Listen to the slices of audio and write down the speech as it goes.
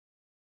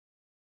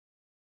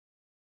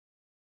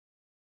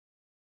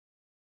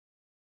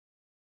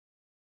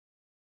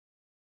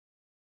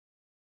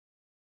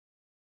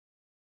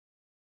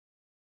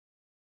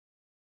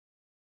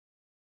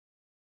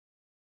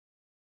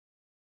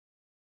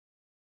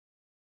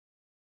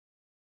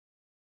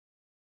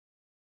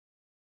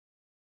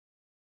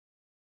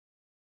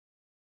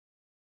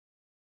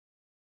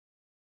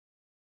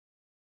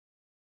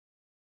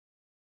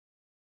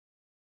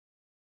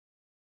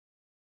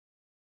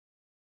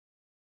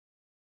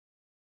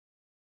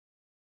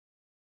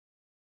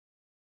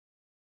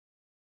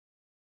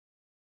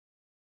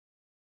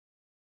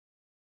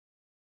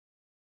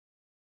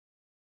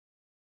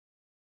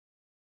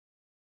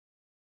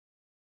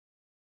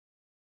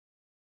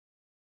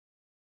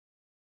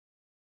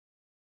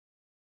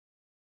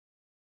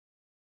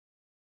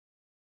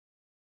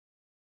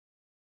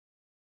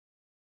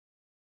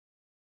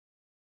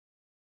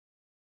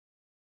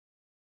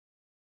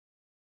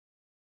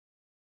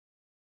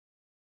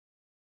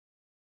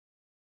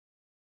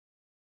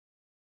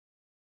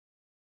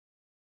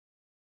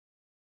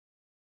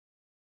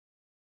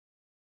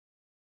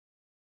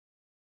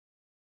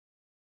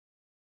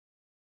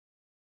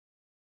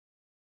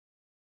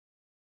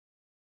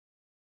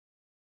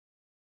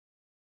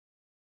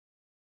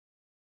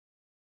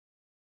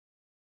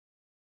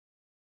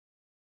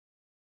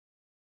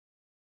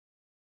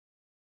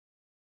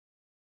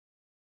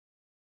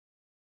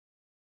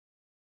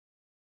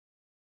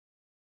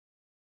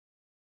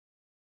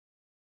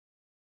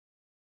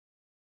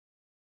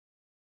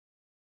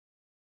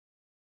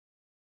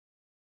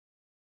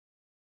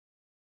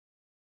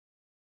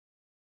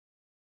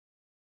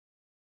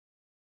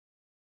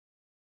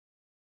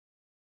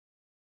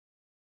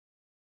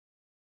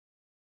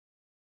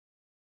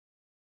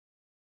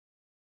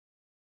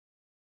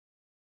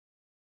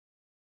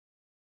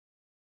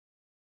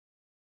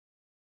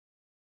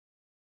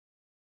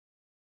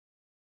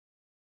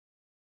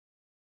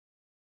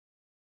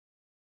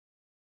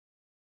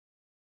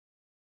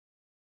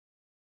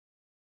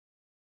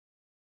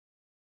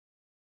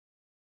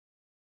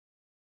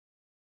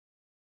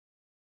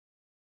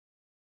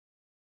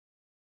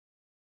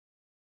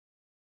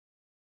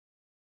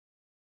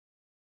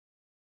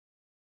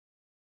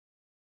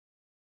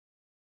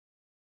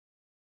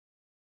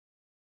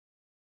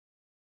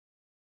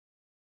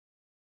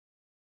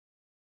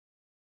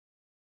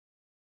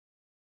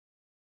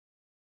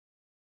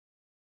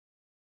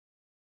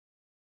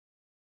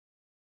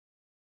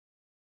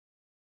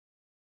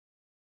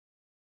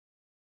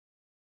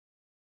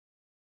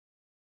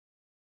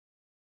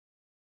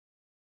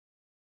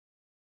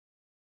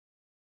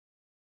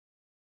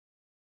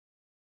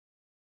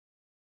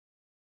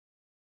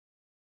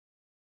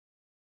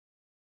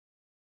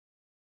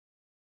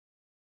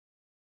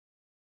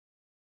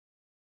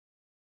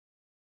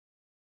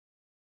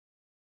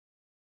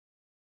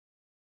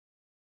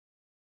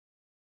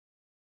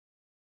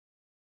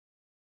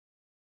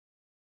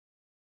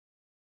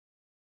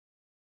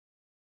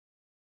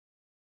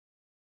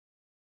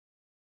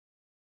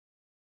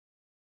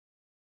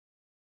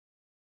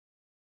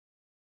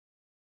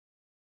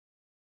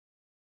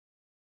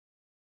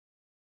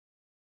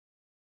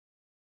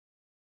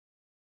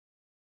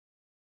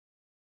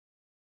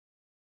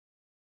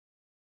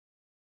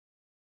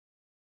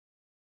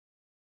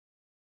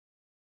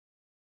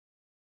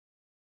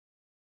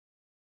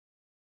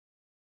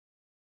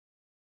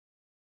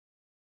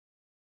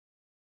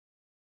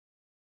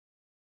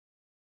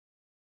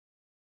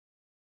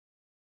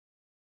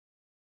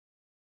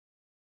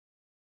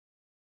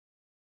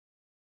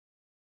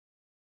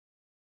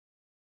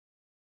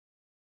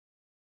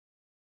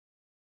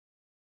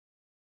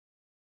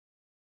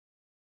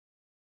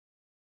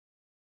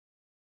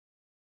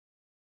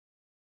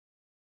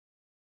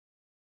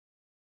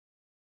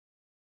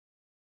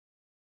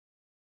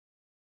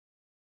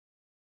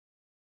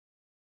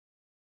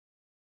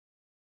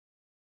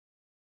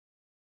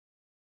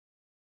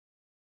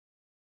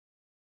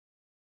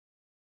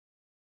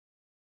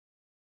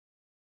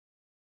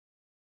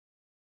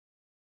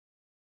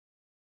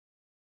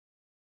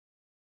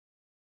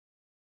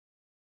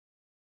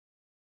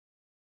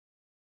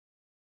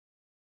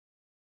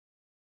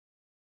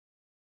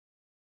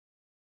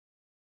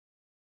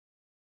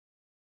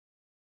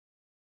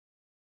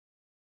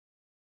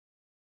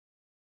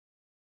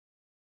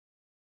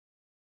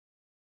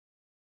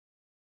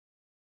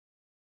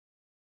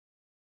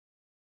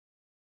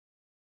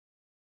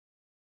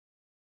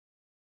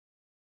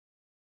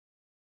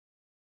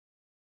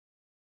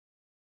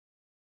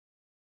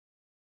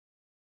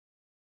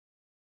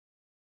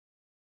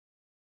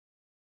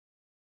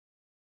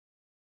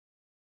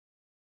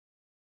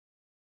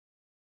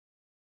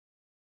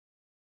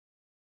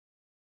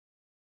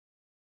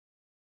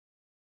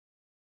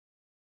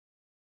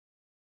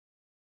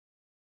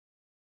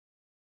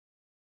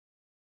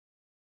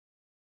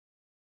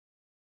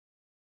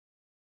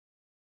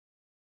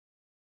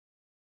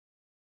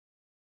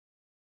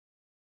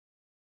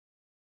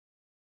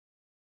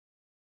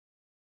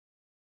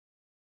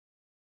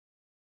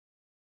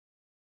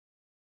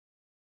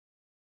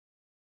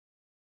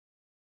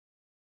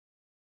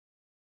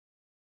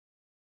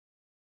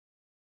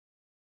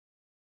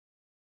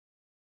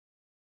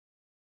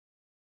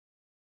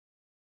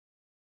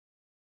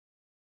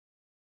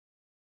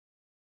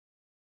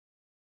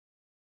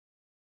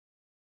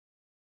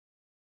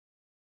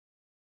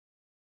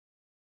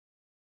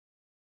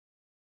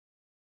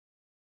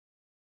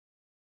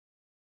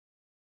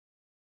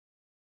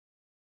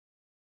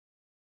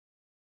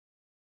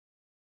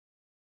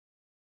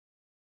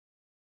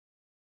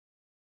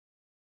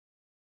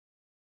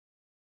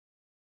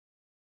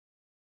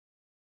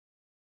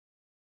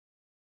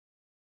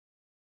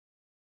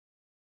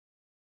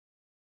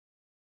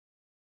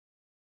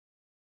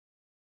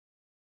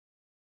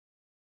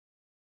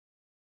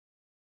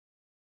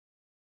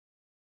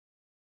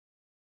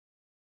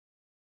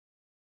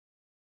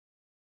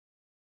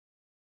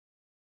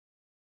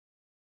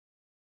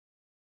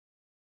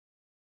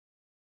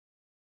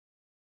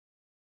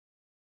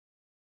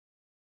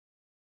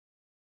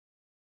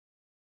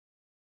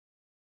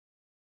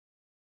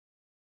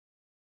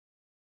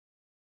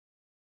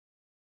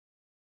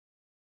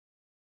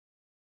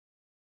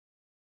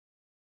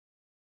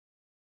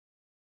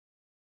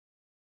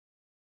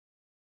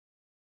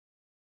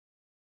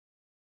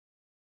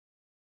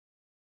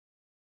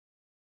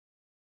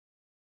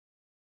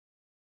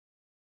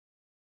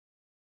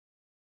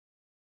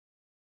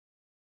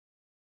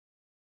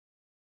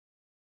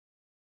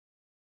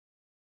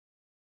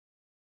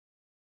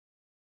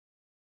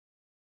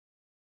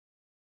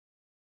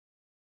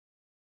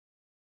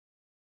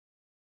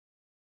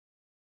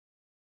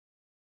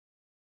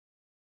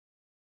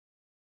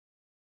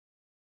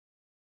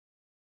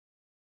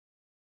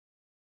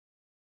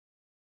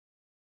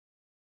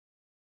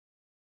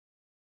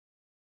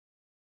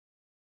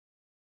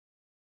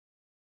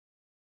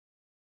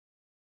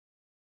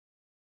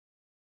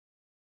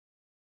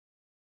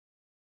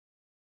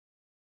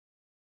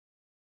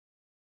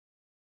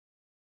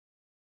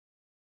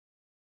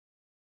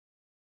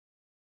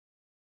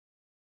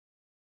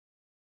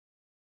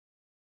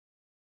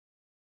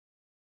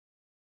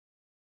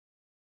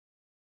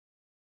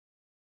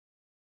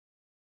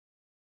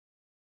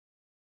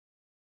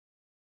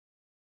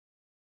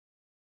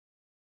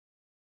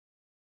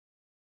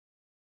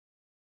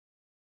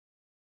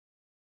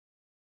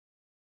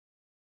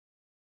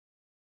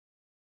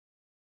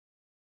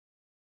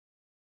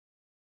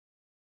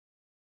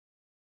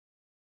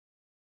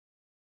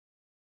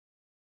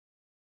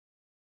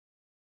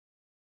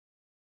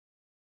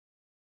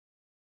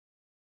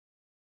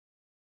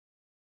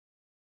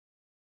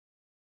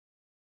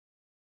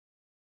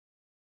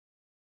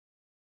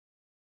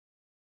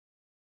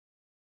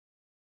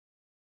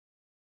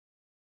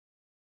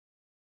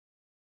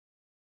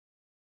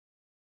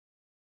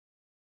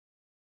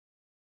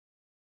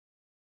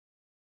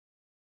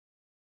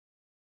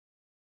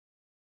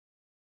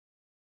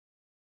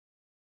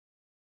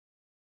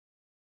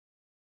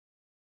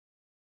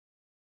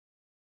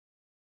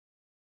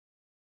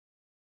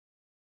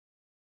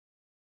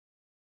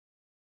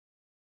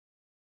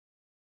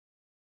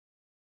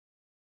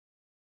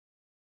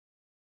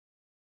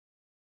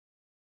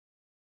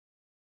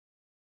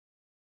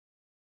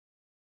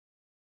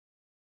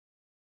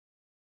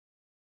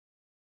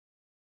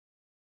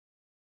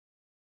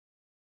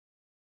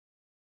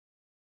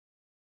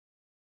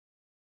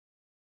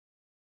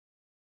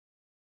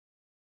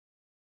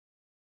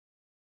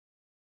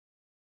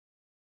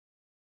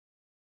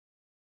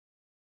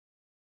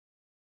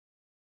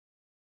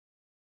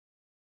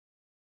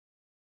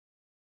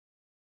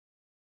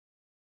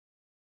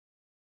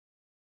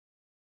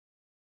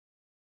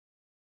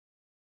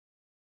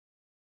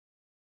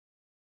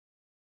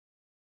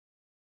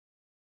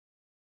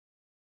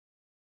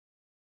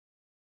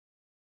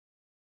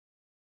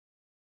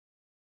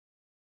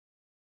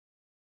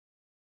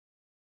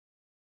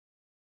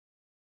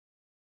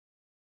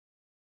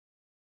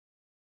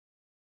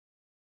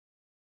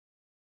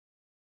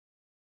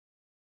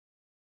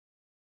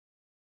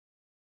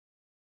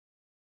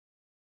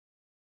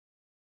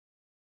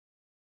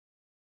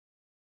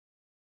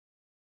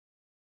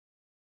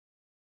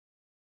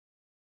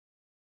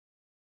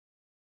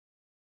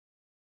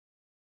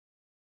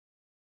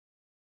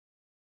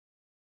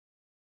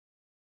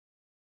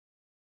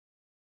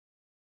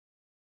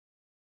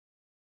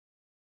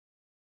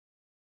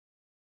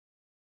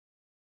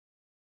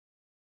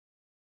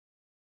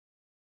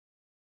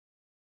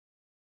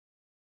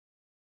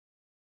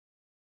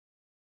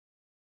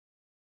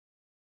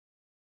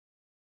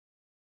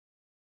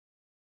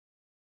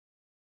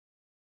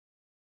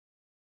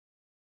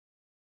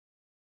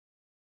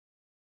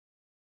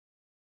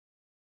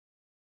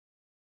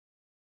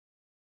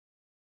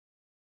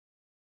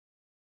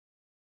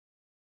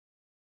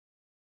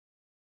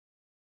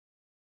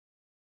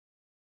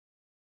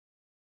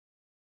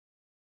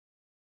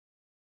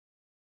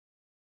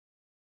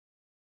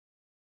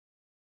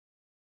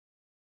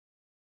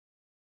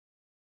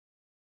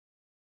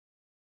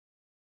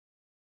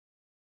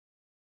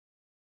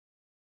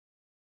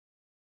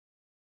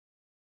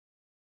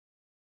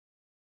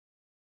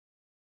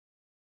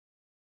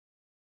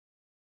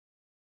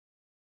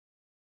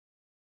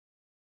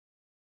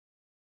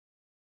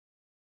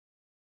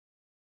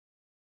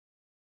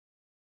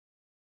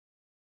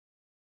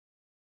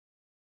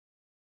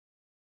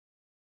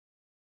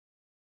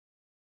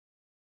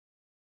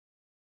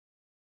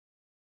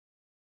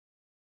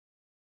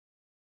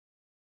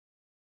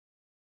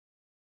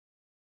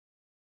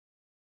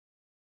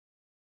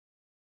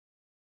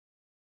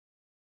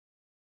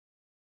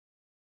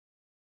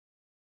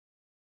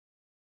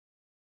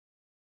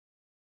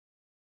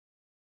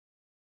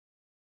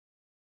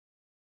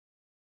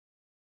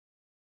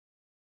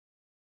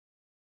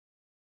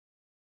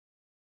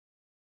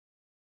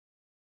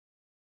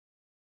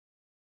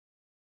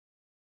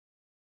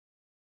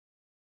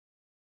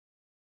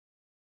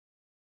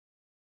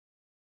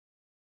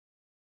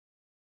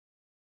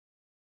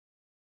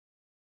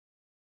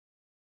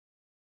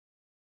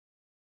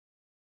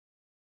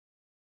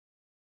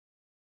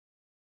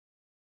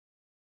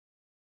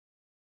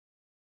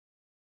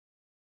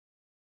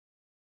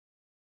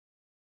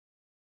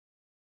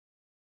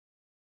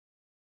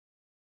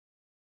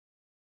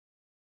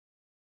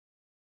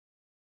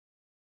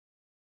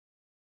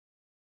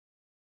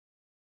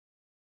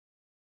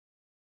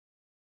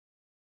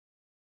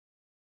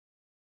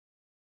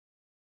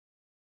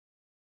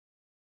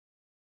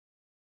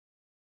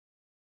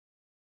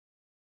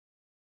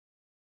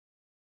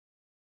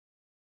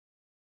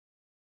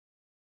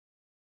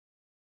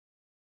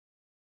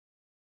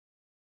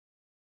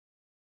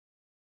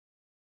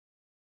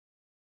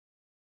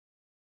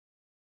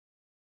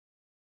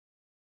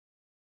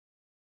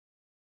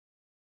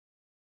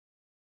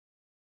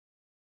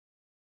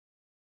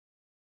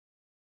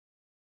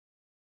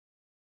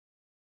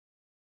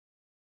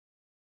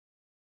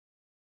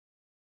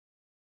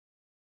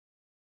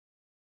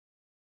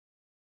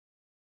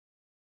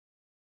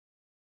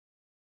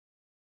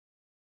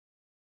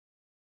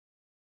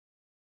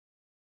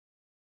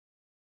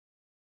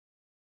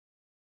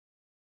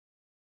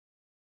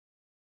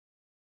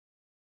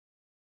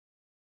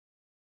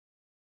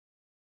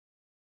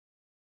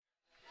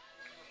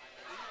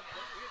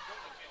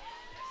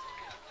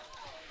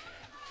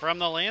From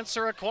the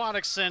Lancer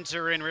Aquatic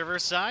Center in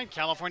Riverside,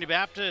 California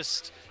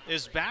Baptist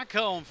is back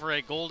home for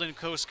a Golden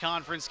Coast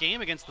Conference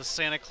game against the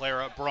Santa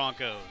Clara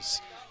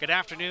Broncos. Good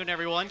afternoon,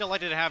 everyone.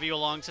 Delighted to have you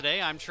along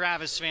today. I'm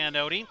Travis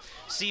Fandoti.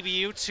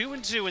 CBU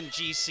 2-2 in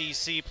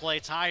GCC play,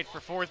 tied for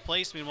fourth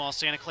place. Meanwhile,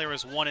 Santa Clara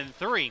is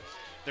 1-3.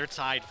 They're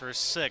tied for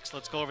sixth.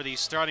 Let's go over these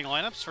starting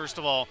lineups. First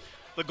of all,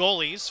 the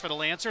goalies for the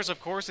Lancers, of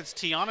course, it's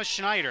Tiana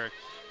Schneider.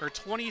 Her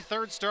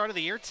 23rd start of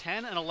the year,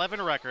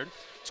 10-11 record,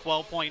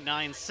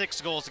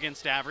 12.96 goals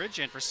against average.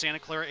 And for Santa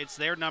Clara, it's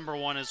their number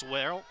one as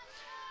well,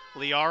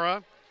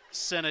 Liara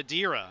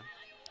Senadira.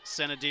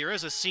 Senadira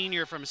is a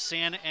senior from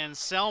San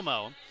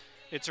Anselmo.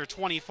 It's her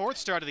 24th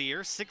start of the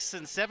year,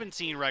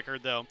 6-17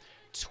 record, though,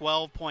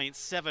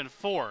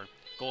 12.74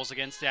 goals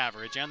against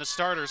average. And the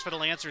starters for the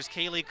Lancers,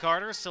 Kaylee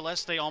Carter,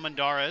 Celeste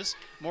Almendarez,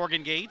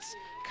 Morgan Gates,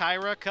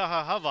 Kyra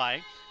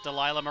Kahahavai,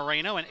 Delilah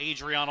Moreno, and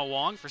Adriana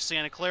Wong. For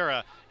Santa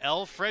Clara,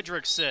 Elle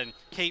Fredrickson,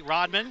 Kate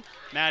Rodman,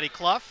 Maddie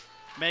Clough,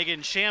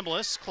 Megan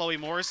Chambliss, Chloe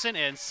Morrison,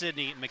 and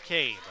Sydney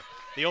McCabe.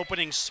 The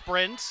opening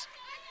sprint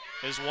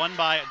is won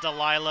by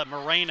Delilah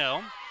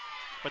Moreno,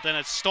 but then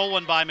it's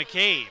stolen by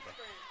McCabe.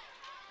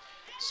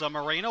 So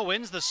Moreno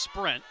wins the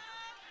sprint,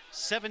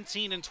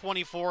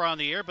 17-24 on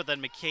the air, but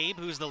then McCabe,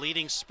 who's the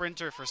leading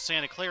sprinter for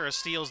Santa Clara,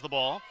 steals the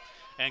ball,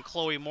 and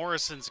Chloe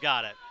Morrison's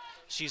got it.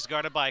 She's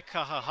guarded by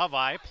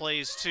Kahahavai,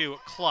 plays to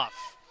Clough.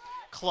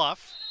 Clough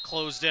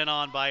closed in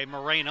on by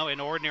Moreno.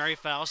 An ordinary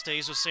foul,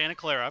 stays with Santa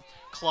Clara.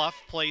 Clough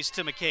plays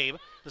to McCabe,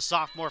 the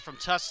sophomore from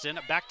Tustin,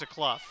 back to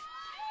Clough.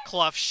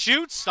 Clough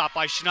shoots, stopped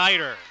by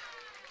Schneider.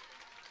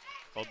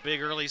 A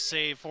big early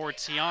save for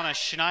Tiana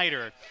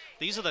Schneider.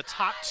 These are the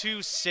top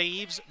two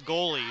saves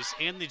goalies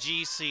in the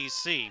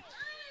GCC.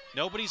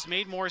 Nobody's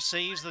made more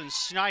saves than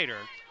Schneider,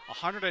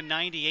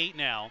 198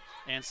 now,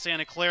 and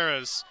Santa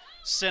Clara's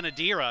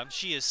Senadira,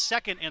 she is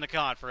second in the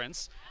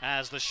conference,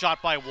 as the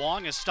shot by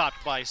Wong is stopped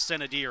by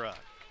Senadira.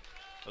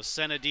 So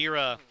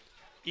Senadira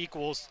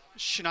equals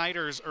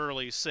Schneider's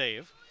early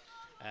save,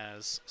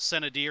 as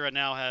Senadira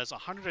now has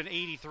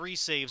 183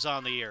 saves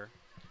on the year,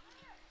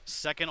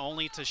 second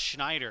only to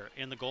Schneider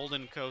in the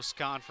Golden Coast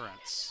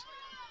Conference.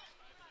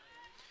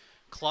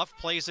 Clough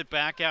plays it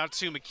back out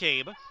to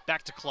McCabe,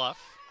 back to Clough.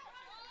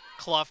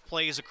 Clough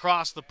plays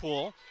across the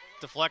pool,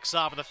 deflects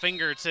off of the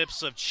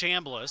fingertips of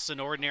Chambliss. An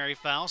ordinary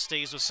foul,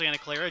 stays with Santa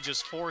Clara.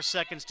 Just 4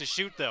 seconds to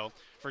shoot, though,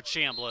 for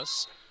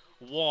Chambliss.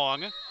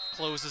 Wong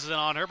closes in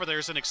on her, but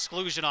there's an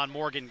exclusion on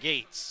Morgan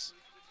Gates.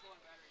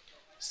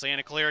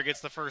 Santa Clara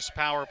gets the first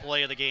power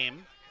play of the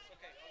game.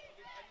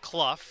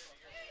 Clough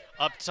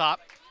up top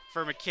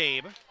for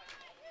McCabe.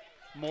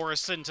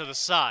 Morrison to the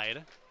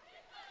side.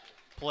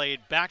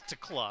 Played back to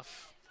Clough.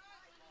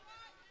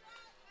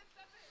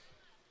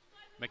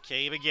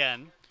 McCabe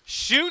again.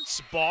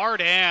 Shoots, bar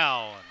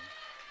down.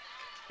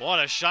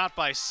 What a shot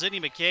by Sydney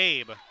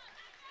McCabe.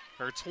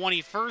 Her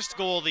 21st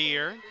goal of the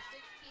year.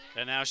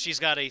 And now she's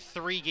got a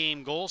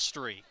 3-game goal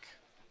streak.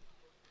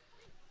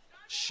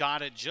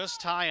 Shot it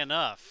just high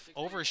enough.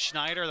 Over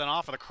Schneider, then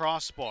off of the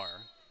crossbar.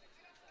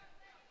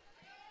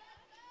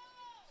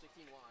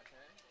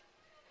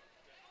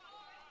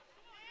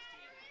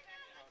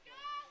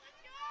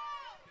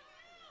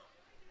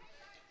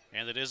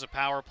 And it is a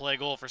power play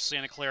goal for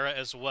Santa Clara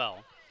as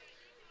well.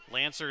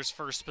 Lancers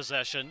first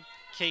possession.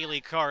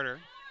 Kaylee Carter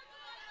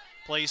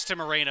plays to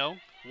Moreno.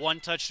 One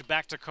touch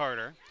back to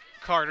Carter.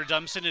 Carter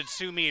dumps into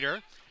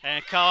 2-meter.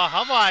 And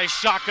Kahahavai's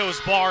shot goes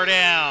bar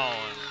down.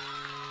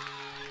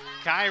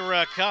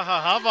 Kyra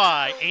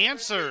Kahahavai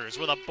answers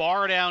with a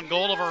bar down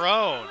goal of her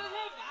own.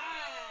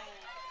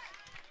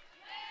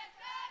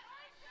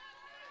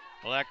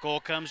 Well, that goal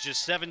comes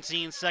just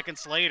 17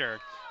 seconds later.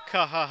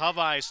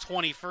 Kahahavai's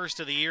 21st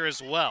of the year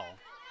as well,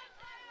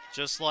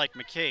 just like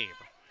McCabe.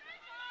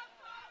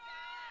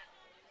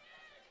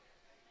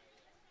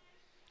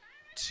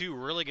 Two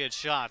really good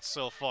shots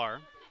so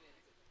far.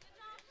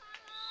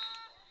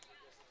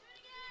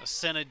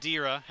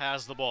 Senadira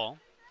has the ball.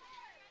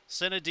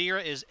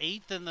 Senadira is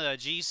 8th in the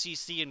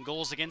GCC in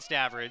goals against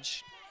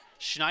average.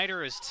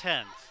 Schneider is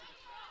 10th.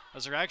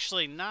 Those are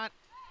actually not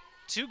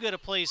too good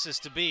of places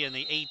to be in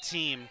the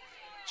 8-team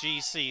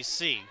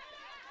GCC.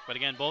 But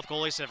again, both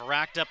goalies have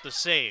racked up the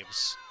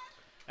saves.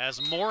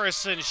 As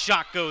Morrison's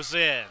shot goes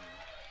in.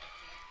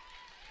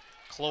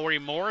 Chloe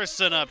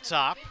Morrison up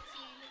top.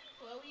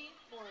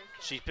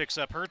 She picks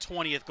up her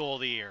 20th goal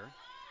of the year.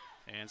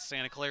 And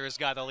Santa Clara's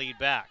got the lead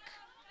back.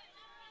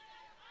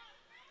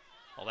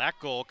 Well, that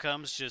goal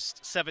comes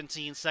just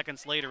 17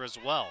 seconds later as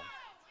well.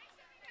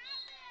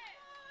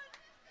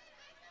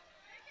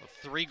 With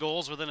 3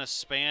 goals within a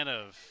span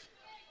of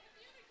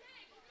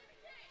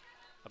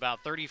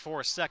about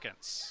 34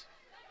 seconds.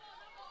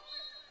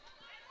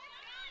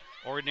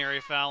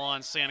 Ordinary foul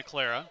on Santa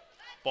Clara.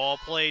 Ball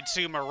played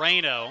to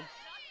Moreno.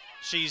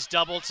 She's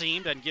double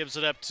teamed and gives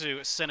it up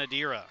to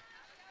Senadira.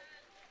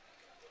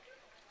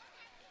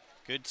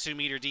 Good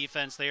 2-meter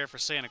defense there for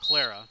Santa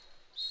Clara.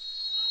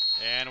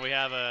 And we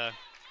have a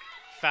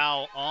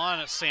foul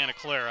on Santa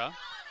Clara.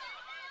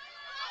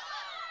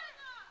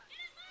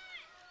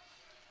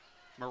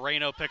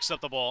 Moreno picks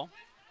up the ball.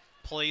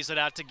 plays it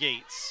out to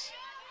Gates.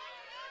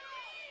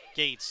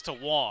 Gates to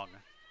Wong.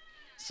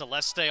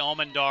 Celeste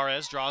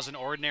Almendarez draws an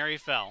ordinary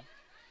foul.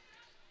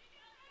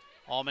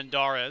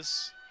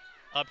 Almendarez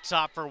up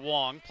top for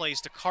Wong,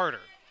 plays to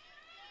Carter.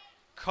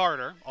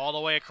 Carter all the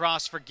way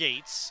across for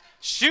Gates.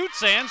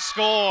 Shoots and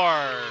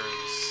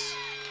scores.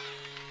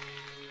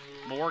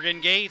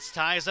 Morgan Gates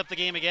ties up the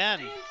game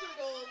again.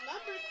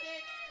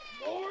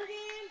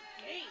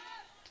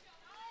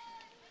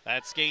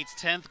 That's Gates'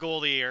 10th goal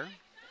of the year.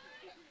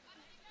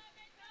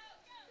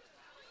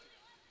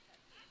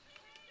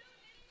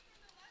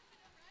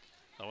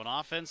 So an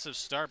offensive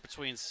start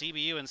between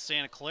CBU and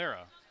Santa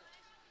Clara.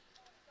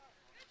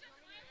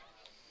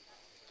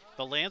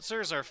 The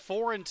Lancers are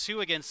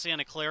 4-2 against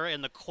Santa Clara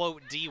in the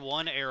quote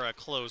D1 era,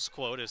 close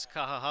quote, as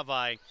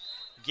Kahahavai,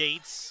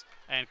 Gates,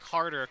 and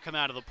Carter come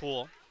out of the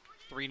pool.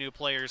 3 new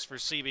players for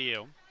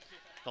CBU.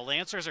 The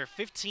Lancers are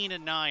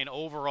 15-9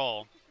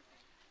 overall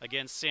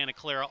against Santa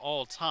Clara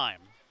all time.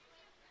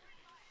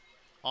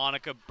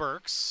 Annika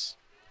Burks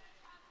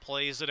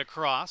plays it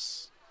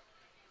across.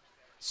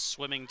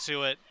 Swimming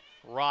to it,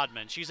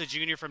 Rodman. She's a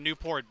junior from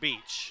Newport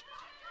Beach.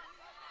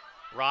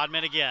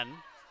 Rodman again.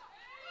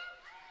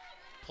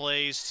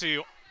 Plays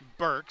to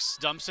Burks,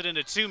 dumps it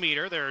into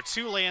 2-meter. There are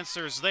 2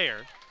 Lancers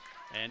there.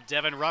 And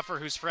Devin Ruffer,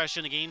 who's fresh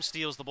in the game,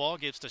 steals the ball,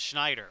 gives to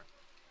Schneider.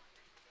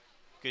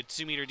 Good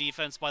 2-meter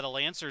defense by the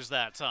Lancers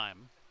that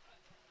time.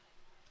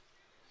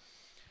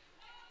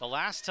 The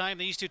last time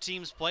these two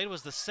teams played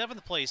was the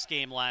 7th place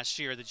game last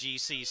year, the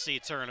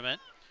GCC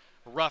tournament.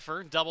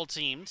 Ruffer, double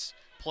teamed,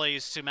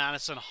 plays to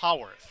Madison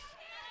Haworth.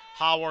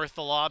 Haworth,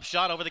 the lob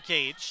shot over the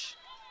cage.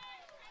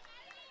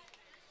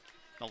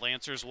 The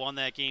Lancers won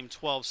that game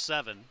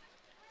 12-7.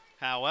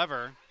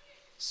 However,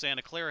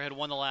 Santa Clara had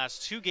won the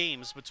last 2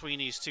 games between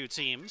these two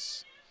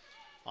teams.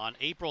 On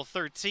April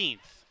 13th,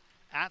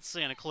 at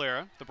Santa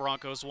Clara, the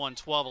Broncos won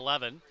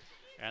 12-11.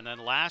 And then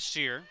last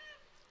year,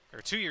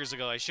 or 2 years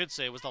ago, I should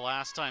say, was the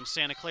last time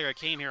Santa Clara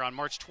came here on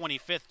March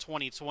 25th,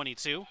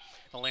 2022.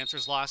 The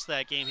Lancers lost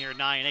that game here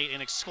 9-8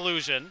 in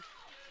exclusion.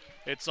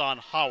 It's on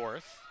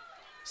Haworth.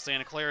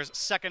 Santa Clara's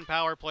second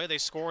power play. They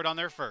scored on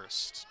their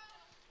first.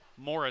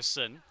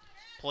 Morrison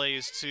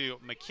plays to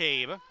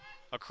McCabe.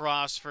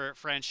 Across for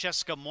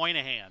Francesca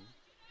Moynihan.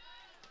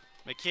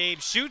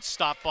 McCabe shoots,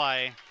 stopped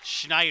by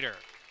Schneider.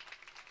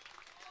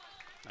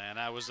 And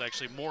that was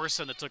actually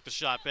Morrison that took the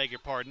shot, beg your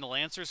pardon. The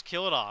Lancers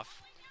kill it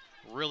off.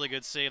 Really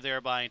good save there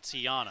by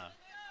Tiana.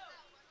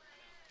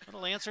 Well, the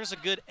Lancers, a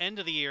good end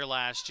of the year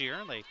last year.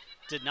 They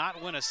did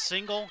not win a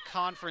single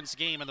conference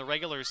game in the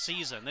regular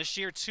season. This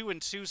year,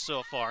 2-2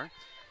 so far.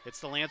 It's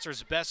the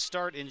Lancers' best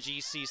start in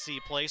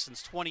GCC play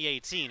since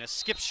 2018. A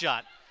skip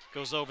shot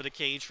goes over the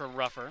cage from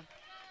Ruffer.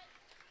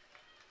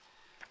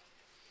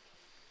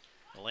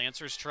 The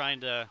Lancers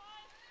trying to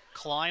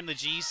climb the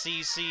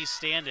GCC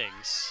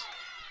standings.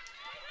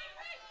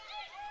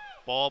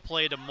 Ball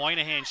played to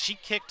Moynihan. She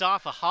kicked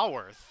off a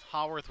Haworth.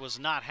 Haworth was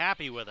not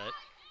happy with it.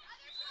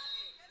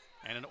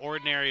 And an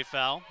ordinary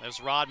foul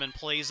as Rodman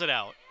plays it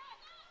out.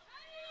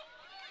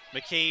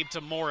 McCabe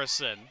to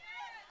Morrison.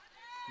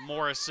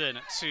 Morrison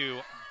to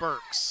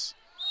Burks.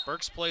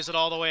 Burks plays it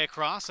all the way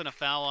across, and a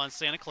foul on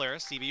Santa Clara,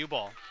 CBU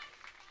ball.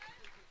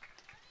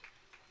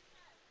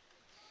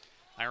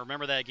 I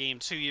remember that game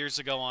 2 years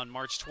ago on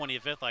March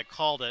 25th. I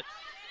called it.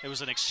 It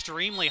was an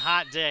extremely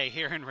hot day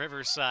here in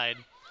Riverside.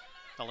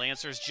 The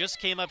Lancers just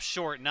came up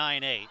short,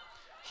 9-8.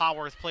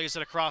 Haworth plays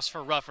it across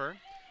for Ruffer.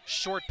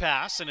 Short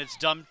pass, and it's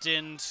dumped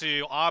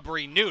into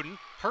Aubrey Newton.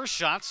 Her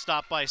shot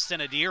stopped by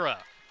Senadira.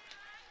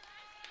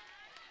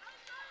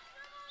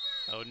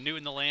 Oh,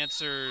 Newton, the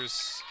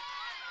Lancers,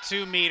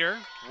 2-meter,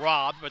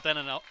 robbed, but then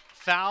a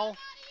foul,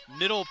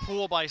 middle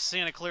pool by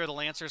Santa Clara. The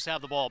Lancers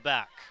have the ball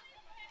back.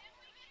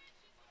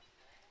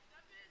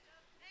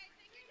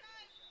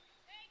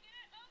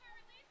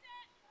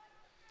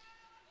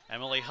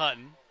 Emily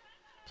Hutton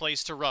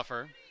plays to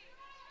Ruffer.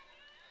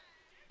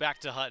 Back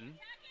to Hutton.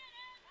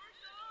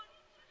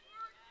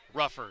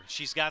 Ruffer,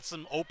 she's got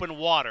some open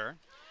water.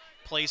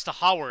 Plays to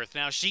Haworth.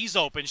 Now she's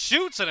open,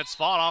 shoots, and it's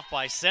fought off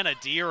by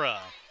Senadira.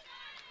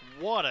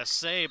 What a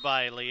save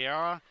by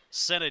Liara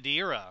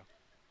Senadira.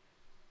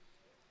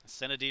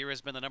 Senadira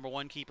has been the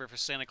 #1 keeper for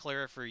Santa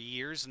Clara for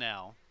years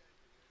now.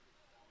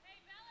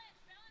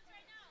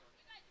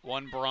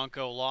 One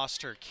Bronco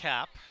lost her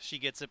cap. She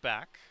gets it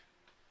back.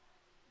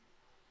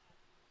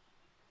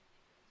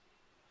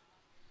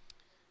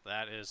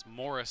 That is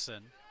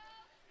Morrison,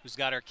 who's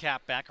got her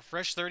cap back. A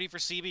fresh 30 for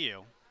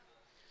CBU.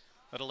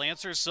 But the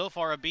Lancers so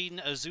far have beaten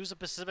Azusa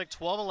Pacific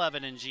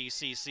 12-11 in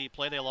GCC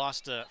play. They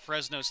lost to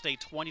Fresno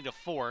State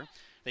 20-4.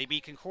 They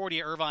beat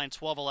Concordia Irvine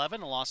 12-11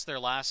 and lost their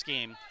last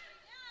game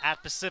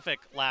at Pacific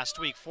last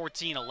week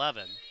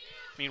 14-11.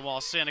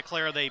 Meanwhile, Santa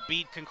Clara, they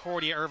beat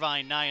Concordia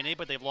Irvine 9-8,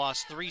 but they've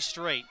lost 3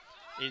 straight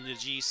in the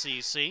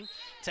GCC.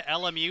 To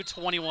LMU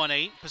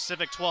 21-8,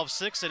 Pacific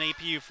 12-6, and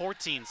APU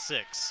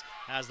 14-6.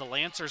 As the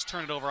Lancers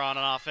turn it over on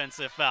an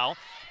offensive foul.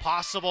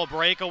 Possible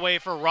breakaway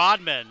for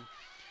Rodman.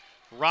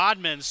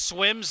 Rodman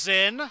swims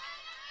in,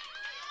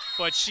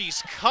 but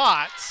she's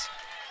caught.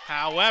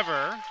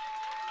 However,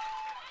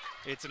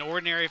 It's an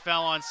ordinary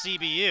foul on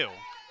CBU.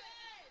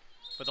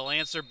 But the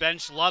Lancer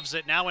bench loves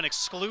it. Now an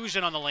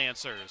exclusion on the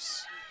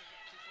Lancers.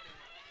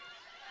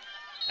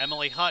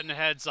 Emily Hutton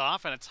heads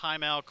off, and a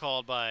timeout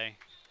called by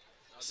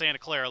Santa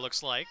Clara,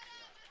 looks like.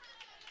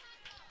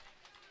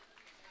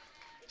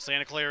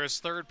 Santa Clara's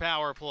third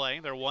power play.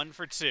 They're 1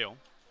 for 2.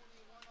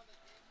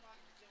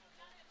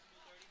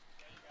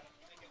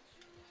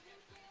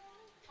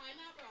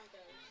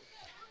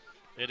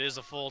 It is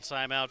a full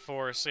timeout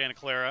for Santa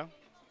Clara.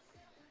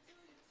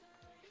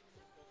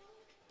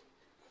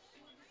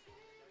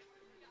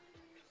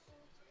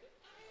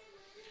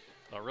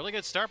 A really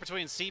good start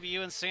between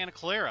CBU and Santa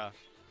Clara.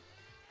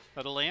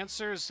 But the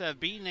Lancers have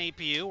beaten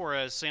APU,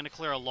 whereas Santa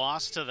Clara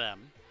lost to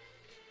them.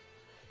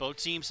 Both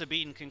teams have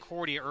beaten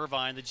Concordia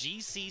Irvine. The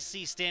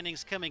GCC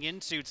standings coming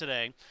into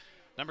today.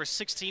 Number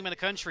 6 team in the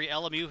country,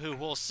 LMU, who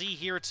we'll see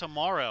here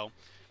tomorrow.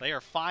 They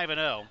are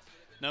 5-0.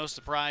 No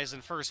surprise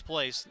in first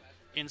place.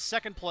 In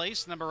second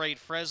place, number 8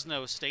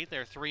 Fresno State.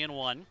 They're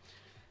 3-1.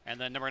 And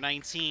then number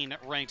 19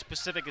 ranked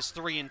Pacific is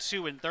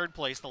 3-2 in third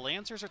place. The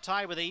Lancers are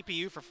tied with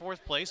APU for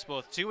fourth place,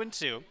 both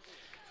 2-2.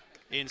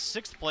 In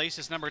sixth place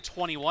is number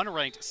 21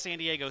 ranked San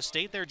Diego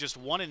State. They're just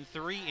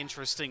 1-3,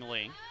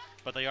 interestingly,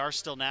 but they are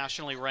still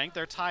nationally ranked.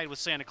 They're tied with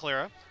Santa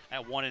Clara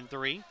at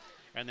 1-3.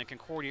 And then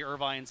Concordia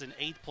Irvine's in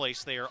eighth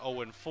place. They are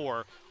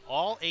 0-4.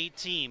 All 8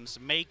 teams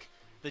make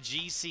the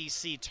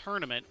GCC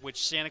tournament,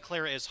 which Santa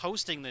Clara is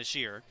hosting this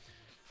year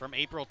from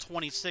April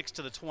 26th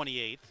to the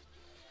 28th.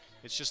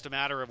 It's just a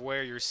matter of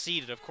where you're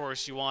seated. Of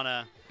course, you want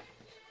to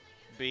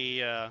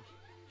be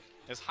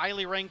as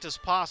highly ranked as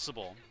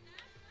possible.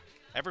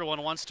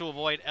 Everyone wants to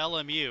avoid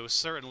LMU.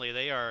 Certainly,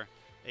 they are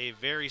a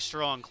very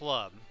strong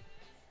club.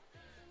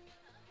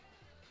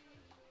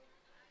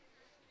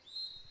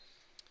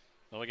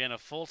 So again, a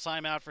full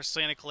timeout for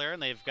Santa Clara,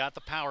 and they've got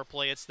the power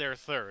play. It's their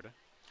third.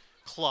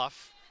 Clough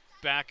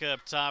back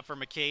up top for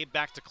McCabe.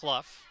 Back to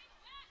Clough.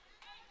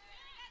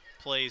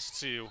 Plays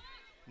to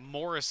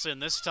Morrison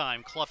this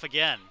time. Clough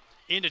again.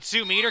 Into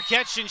 2-meter,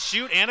 catch and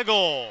shoot, and a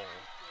goal.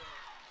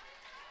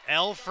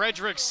 Elle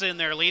Fredrickson,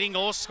 their leading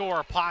goal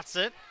scorer, pots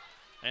it,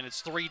 and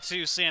it's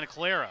 3-2 Santa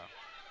Clara.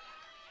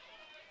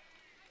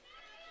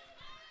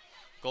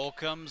 Goal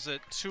comes at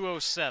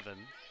 2:07.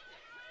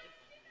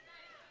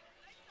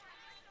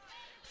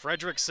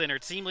 Fredrickson, her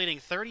team leading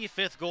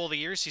 35th goal of the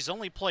year. She's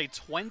only played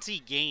 20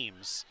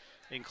 games,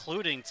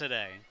 including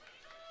today.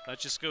 That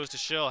just goes to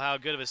show how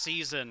good of a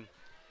season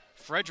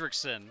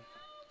Fredrickson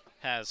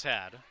has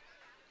had.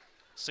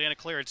 Santa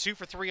Clara 2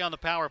 for 3 on the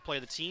power play.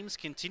 The teams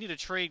continue to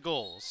trade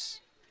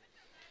goals.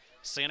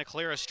 Santa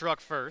Clara struck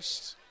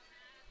first.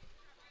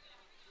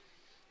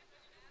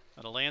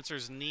 And the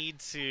Lancers need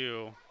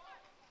to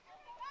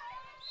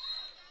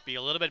be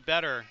a little bit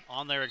better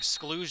on their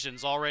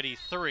exclusions, already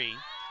 3.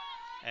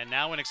 And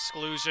now an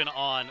exclusion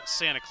on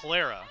Santa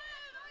Clara.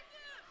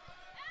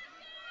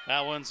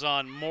 That one's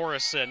on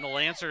Morrison, the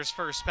Lancers'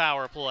 first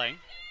power play.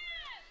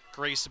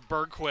 Grace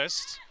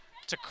Bergquist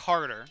to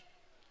Carter.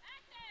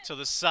 To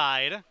the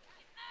side.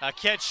 A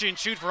catch and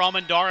shoot for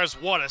Almendarez.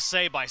 What a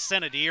save by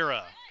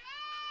Senadira.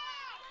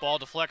 Ball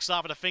deflects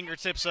off at the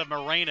fingertips of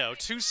Moreno.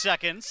 2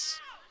 seconds.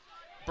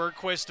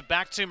 Bergquist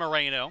back to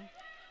Moreno.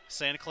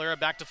 Santa Clara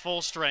back to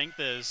full strength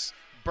as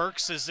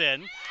Burks is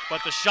in.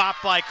 But the shot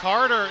by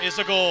Carter is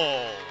a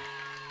goal.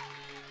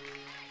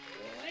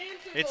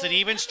 It's an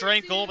even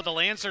strength goal, but the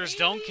Lancers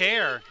don't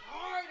care.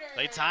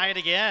 They tie it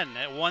again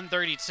at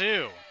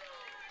 132.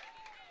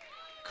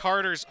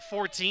 Carter's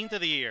 14th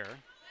of the year.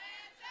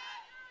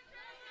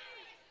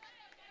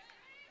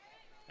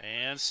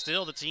 And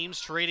still the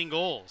team's trading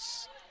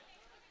goals.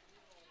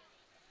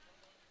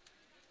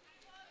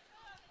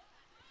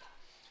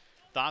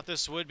 Thought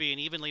this would be an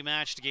evenly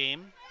matched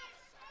game.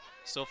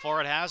 So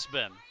far it has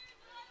been.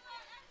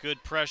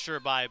 Good pressure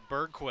by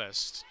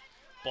Bergquist.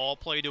 Ball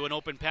played to an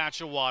open patch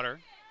of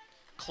water.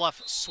 Clough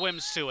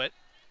swims to it.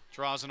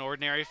 Draws an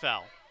ordinary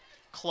foul.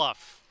 Clough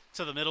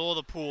to the middle of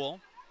the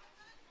pool.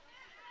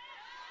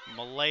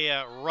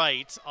 Malaya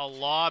right. A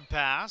lob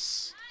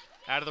pass.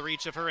 Out of the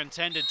reach of her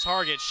intended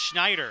target.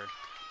 Schneider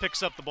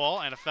picks up the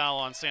ball and a foul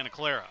on Santa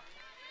Clara.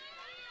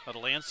 But the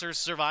Lancers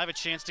survive a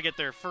chance to get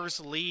their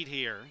first lead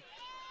here.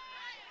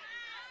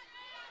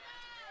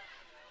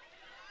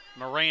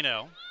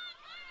 Moreno.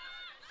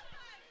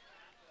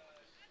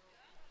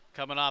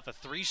 Coming off of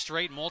 3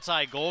 straight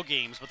multi-goal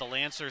games, but the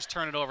Lancers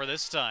turn it over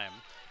this time.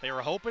 They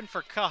were hoping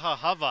for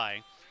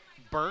Kahahavai.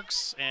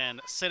 Burks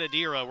and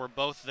Senadira were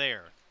both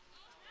there.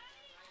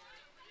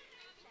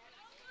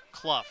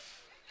 Clough,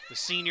 the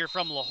senior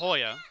from La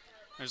Jolla.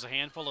 There's a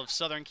handful of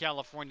Southern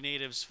California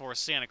natives for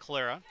Santa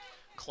Clara.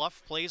 Clough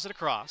plays it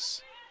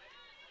across.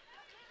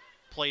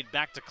 Played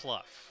back to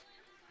Clough.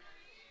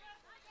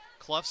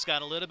 Clough's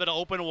got a little bit of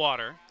open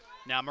water.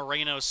 Now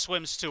Moreno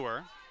swims to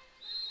her.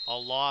 A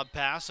lob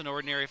pass, an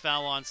ordinary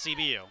foul on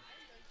CBU.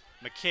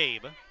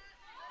 McCabe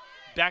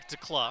back to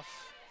Clough.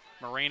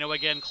 Moreno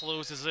again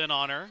closes in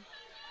on her.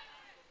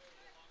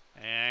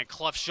 And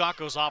Clough's shot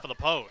goes off of the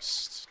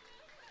post.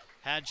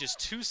 Had just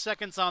 2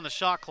 seconds on the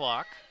shot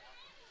clock.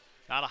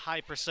 Not a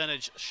high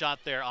percentage shot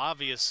there,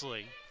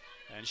 obviously.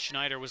 And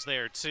Schneider was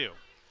there too.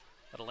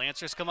 But the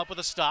Lancers come up with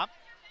a stop.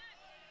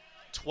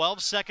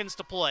 12 seconds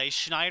to play.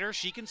 Schneider,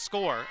 she can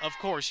score. Of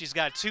course, she's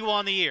got 2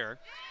 on the year.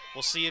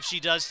 We'll see if she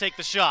does take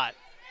the shot.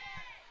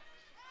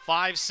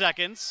 5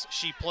 seconds.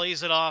 She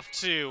plays it off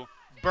to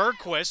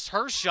Bergquist.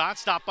 Her shot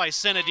stopped by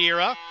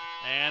Senadira.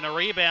 And a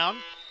rebound.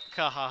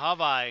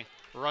 Kahahavai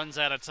runs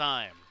out of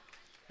time.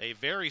 A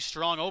very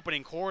strong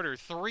opening quarter.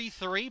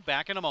 3-3.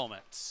 Back in a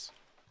moment.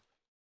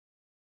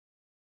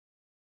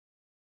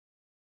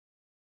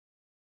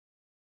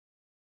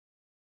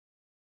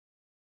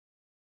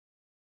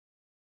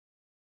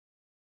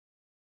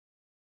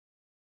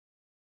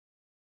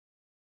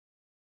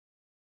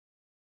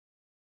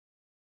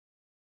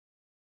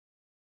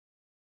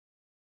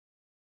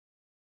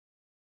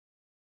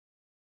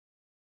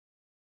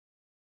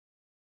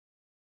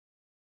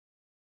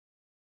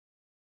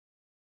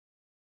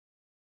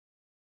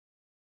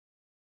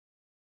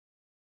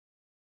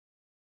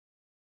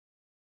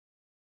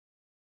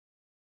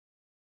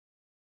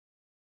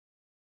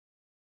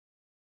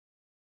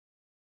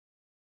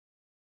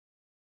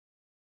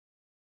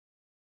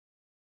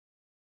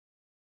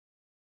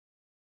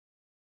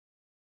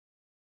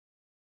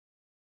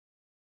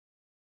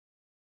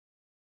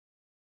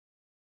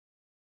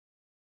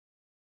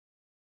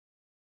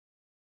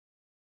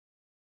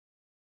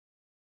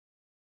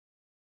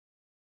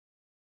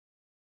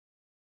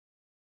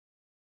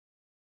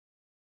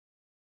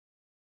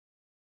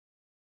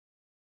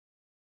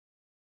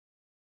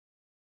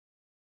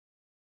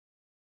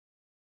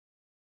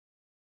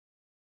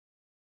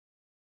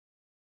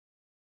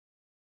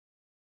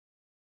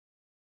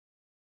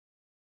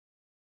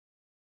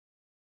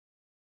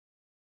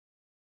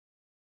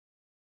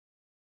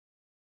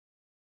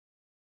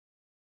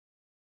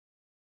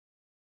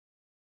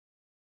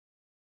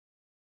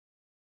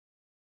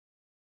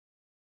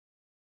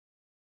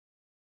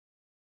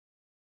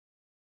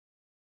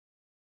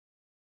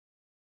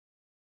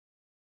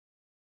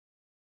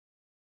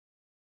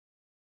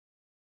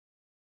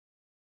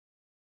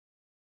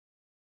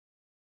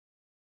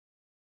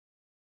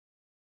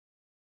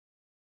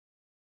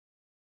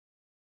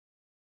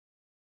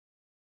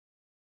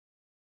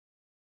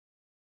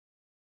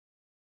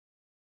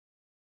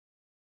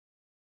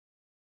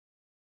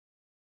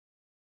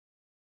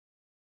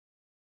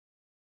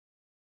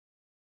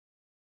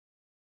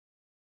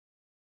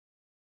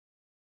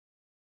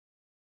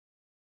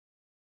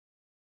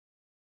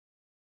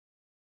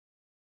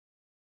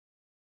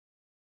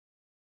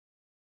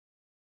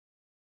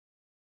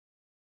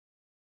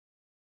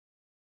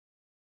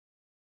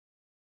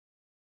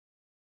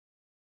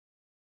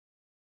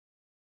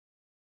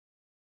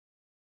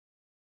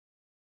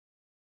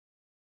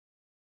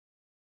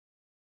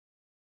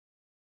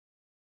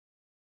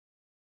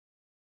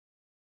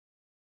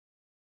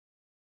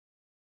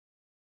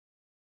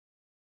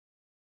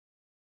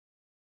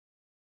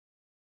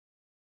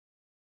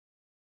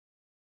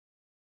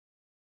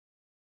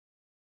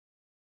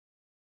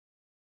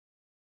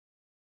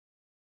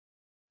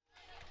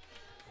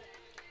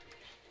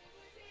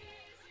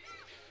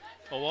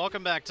 Well,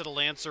 welcome back to the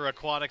Lancer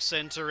Aquatic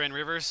Center in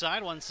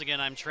Riverside. Once again,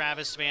 I'm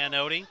Travis Van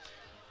Ode.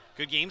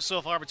 Good game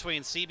so far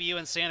between CBU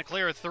and Santa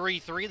Clara,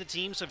 3-3. The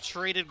teams have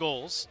traded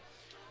goals.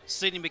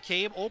 Sydney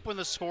McCabe opened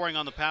the scoring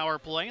on the power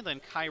play, then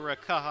Kyra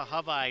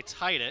Kahahavai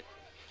tied it.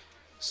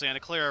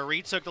 Santa Clara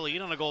retook the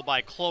lead on a goal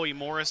by Chloe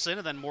Morrison,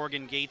 and then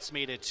Morgan Gates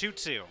made it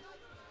 2-2.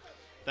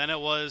 Then it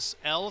was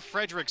Elle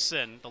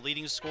Fredrickson, the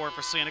leading scorer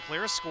for Santa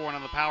Clara, scoring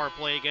on the power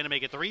play again to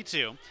make it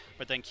 3-2.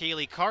 But then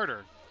Kaylee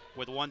Carter,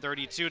 with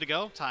 1:32 to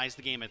go, ties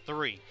the game at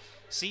 3.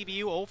 CBU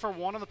 0 for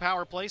 1 on the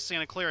power play.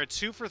 Santa Clara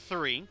 2 for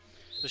 3.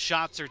 The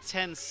shots are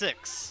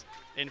 10-6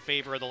 in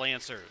favor of the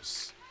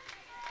Lancers.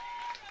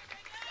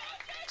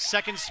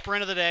 Second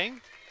sprint of the day.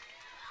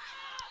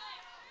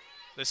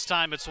 This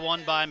time it's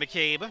won by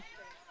McCabe.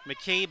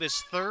 McCabe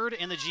is third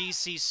in the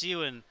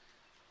GCCU in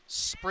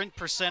sprint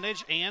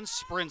percentage and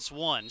sprints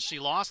won. She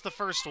lost the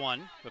first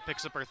one, but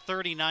picks up her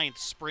 39th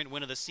sprint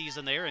win of the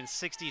season there in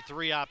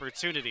 63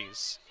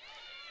 opportunities.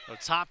 The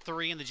top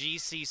 3 in the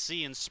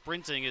GCC in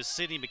sprinting is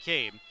Sydney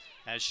McCabe,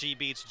 as she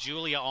beats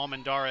Julia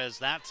Almendarez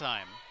that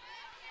time.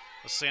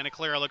 Well, Santa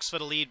Clara looks for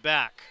the lead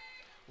back.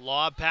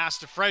 Lob pass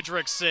to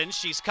Fredrickson.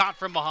 She's caught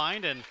from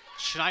behind, and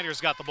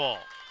Schneider's got the ball.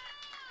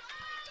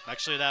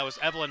 Actually, that was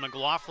Evelyn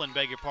McLaughlin,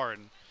 beg your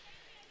pardon,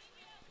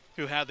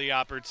 who had the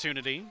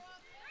opportunity.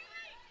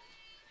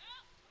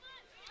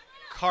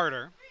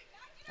 Carter,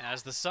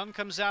 as the sun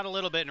comes out a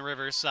little bit in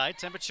Riverside,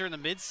 temperature in the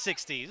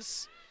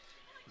mid-60s.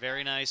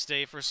 Very nice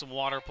day for some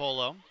water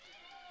polo.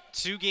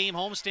 2-game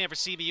homestand for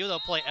CBU. They'll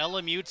play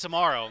LMU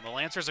tomorrow. The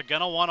Lancers are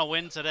going to want to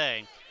win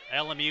today.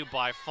 LMU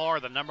by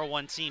far the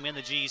 #1 team in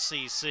the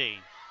GCC.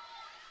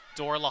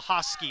 Dora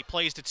Lahosky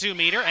plays to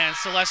 2-meter, and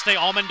Celeste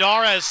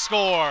Almendarez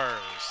scores.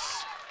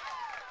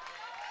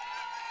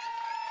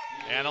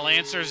 And the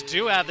Lancers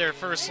do have their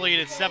first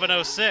lead at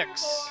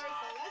 7:06.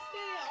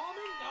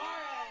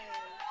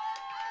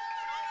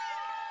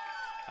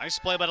 Nice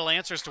play by the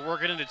Lancers to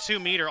work it into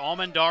 2-meter.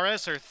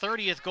 Almendarez, her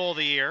 30th goal of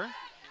the year.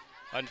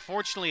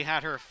 Unfortunately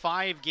had her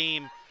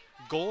 5-game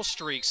goal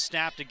streak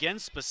snapped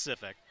against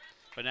Pacific,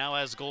 but now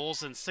has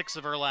goals in 6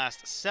 of her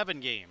last 7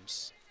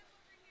 games.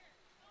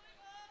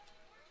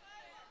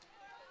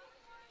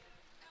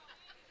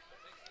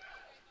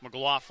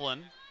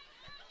 McLaughlin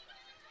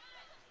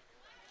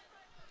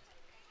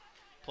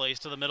plays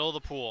to the middle of the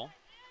pool.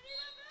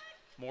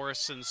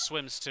 Morrison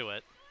swims to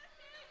it.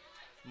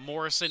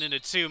 Morrison into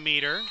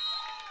 2-meter,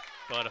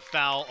 but a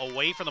foul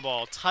away from the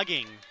ball.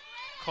 Tugging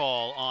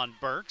call on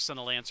Burks, and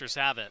the Lancers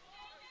have it.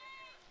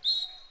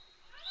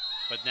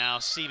 But now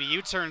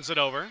CBU turns it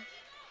over.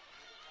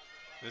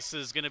 This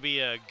is going to be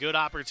a good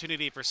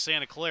opportunity for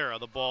Santa Clara.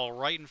 The ball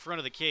right in front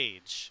of the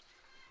cage.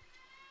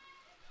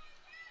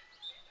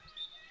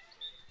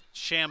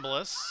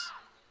 Chambliss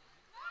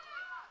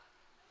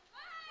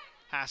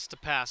has to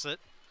pass it.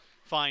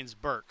 Finds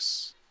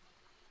Burks.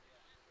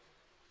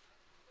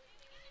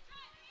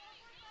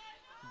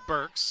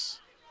 Burks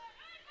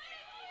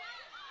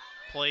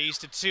plays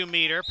to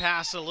 2-meter.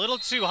 Pass a little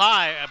too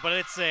high, but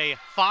it's a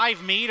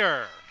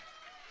 5-meter.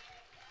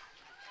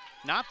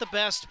 Not the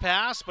best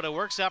pass, but it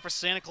works out for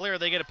Santa Clara.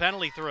 They get a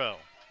penalty throw.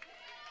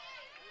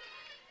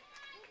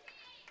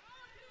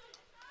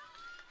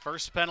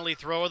 First penalty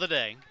throw of the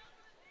day.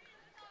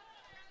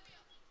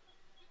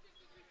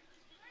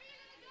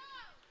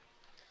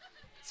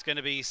 It's going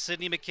to be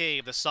Sydney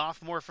McCabe, the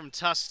sophomore from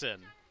Tustin.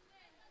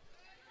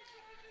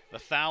 The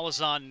foul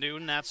is on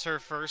Newton. That's her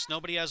first.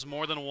 Nobody has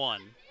more than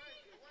one.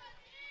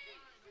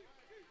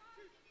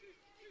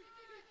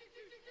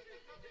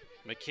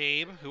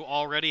 McCabe, who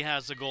already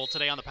has a goal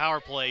today on the power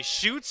play,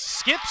 shoots,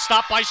 skips,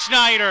 stopped by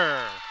Schneider.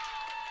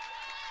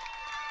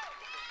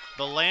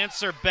 The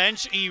Lancer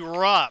bench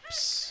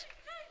erupts.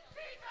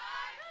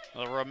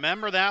 Well,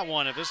 remember that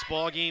one if this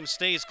ball game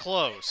stays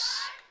close.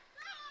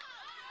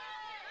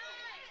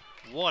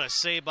 What a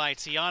save by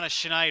Tiana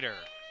Schneider.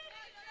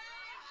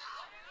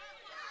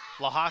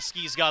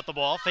 Lahosky's got the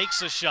ball,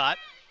 fakes a shot.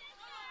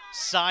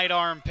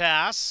 Sidearm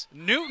pass.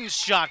 Newton's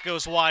shot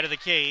goes wide of the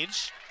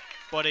cage,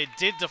 but it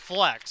did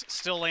deflect.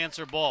 Still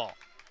Lancer ball.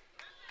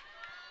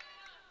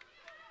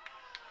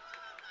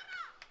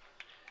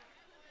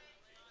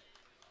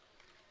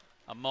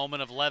 A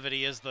moment of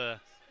levity as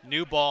the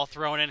new ball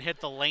thrown in hit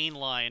the lane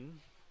line.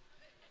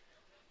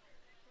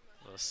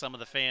 Some of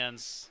the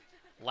fans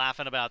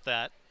laughing about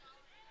that.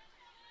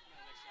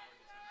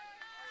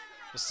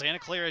 Santa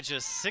Clara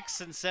just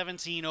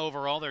 6-17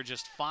 overall. They're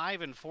just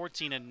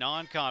 5-14 in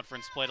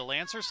non-conference play. The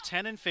Lancers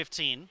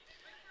 10-15.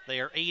 They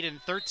are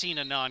 8-13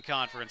 in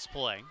non-conference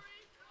play.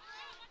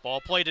 Ball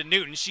played to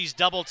Newton. She's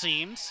double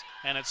teamed,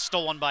 and it's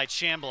stolen by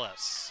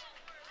Chambliss.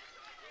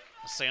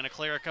 Santa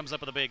Clara comes up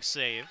with a big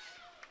save.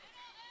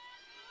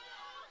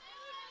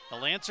 The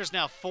Lancers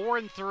now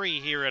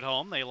 4-3 here at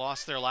home. They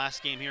lost their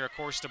last game here, of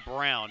course, to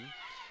Brown.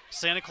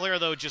 Santa Clara,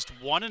 though, just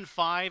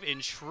 1-5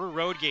 in true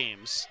road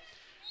games.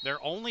 Their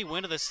only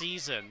win of the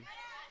season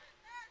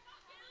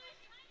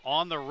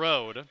on the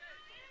road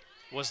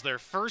was their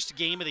first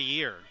game of the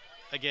year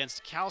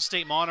against Cal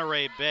State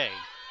Monterey Bay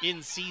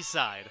in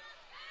Seaside.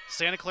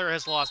 Santa Clara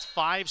has lost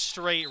 5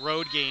 straight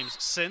road games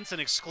since, an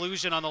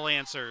exclusion on the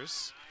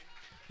Lancers.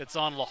 It's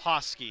on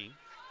Lahosky.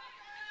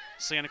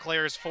 Santa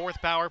Clara's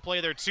 4th power play.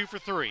 They're 2 for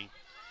 3.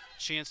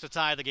 Chance to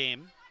tie the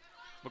game.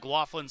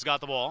 McLaughlin's got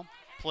the ball.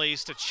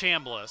 Plays to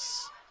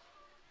Chambliss.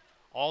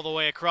 All the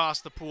way across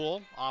the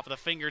pool, off of the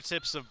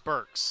fingertips of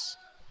Burks.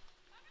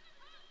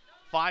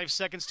 5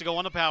 seconds to go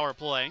on the power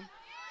play.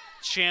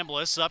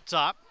 Chambliss up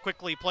top,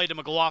 quickly played to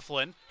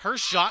McLaughlin. Her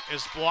shot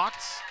is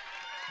blocked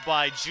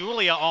by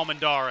Julia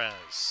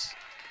Almendarez.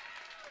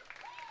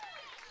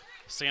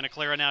 Santa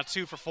Clara now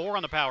 2 for 4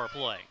 on the power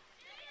play.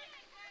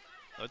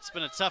 It's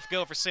been a tough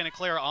go for Santa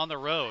Clara on the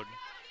road.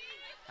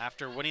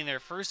 After winning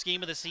their first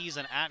game of the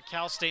season at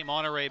Cal State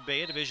Monterey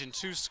Bay, a Division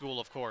II school,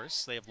 of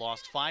course, they have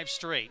lost 5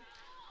 straight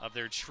of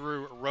their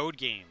true road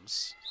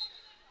games.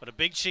 But a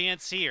big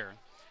chance here.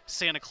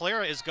 Santa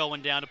Clara is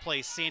going down to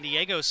play San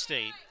Diego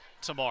State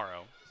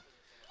tomorrow.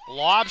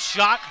 Lob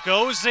shot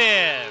goes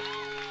in.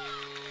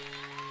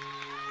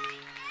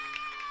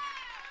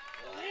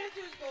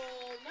 Lancers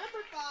goal,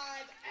 number 5,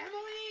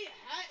 Emily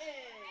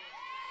Hutton.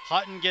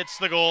 Hutton gets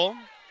the goal.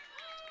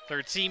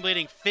 Their team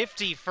leading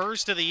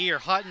 51st of the year.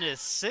 Hutton is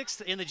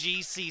 6th in the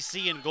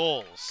GCC in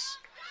goals.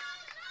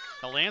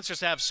 The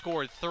Lancers have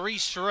scored 3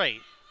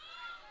 straight,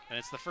 and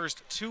it's the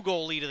first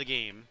 2-goal lead of the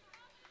game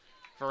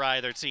for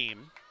either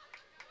team.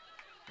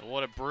 But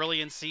what a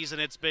brilliant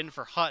season it's been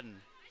for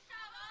Hutton.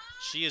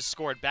 She has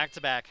scored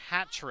back-to-back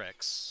hat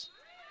tricks.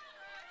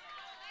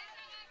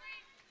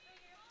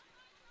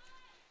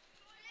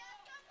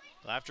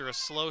 After a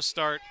slow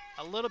start,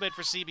 a little bit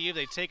for CBU,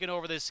 they've taken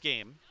over this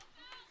game.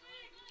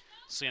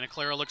 Santa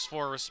Clara looks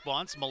for a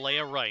response.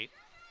 Malaya Wright.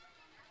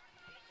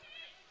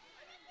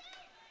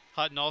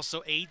 Hutton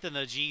also 8th in the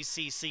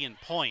GCC in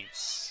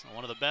points.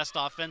 One of the best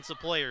offensive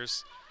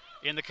players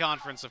in the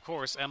conference, of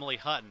course, Emily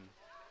Hutton.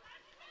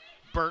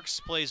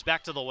 Burks plays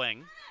back to the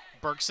wing.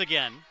 Burks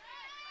again.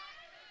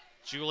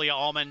 Julia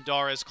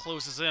Almendarez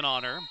closes in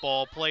on her.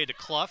 Ball played to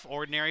Clough,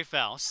 ordinary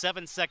foul.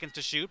 7 seconds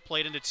to shoot,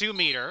 played into 2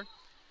 meter.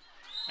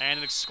 And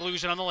an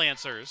exclusion on the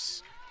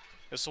Lancers.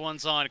 This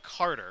one's on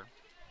Carter.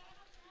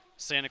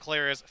 Santa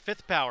Clara's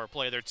 5th power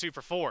play. They're 2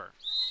 for 4.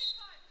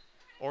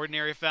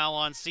 Ordinary foul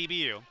on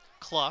CBU.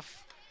 Clough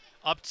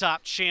up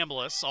top,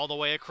 Chambliss all the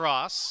way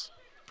across.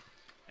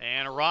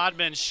 And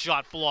Rodman's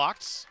shot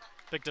blocked.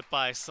 Picked up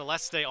by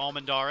Celeste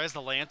Almendarez.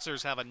 The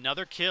Lancers have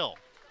another kill.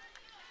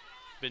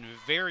 Been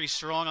very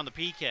strong on the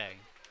PK.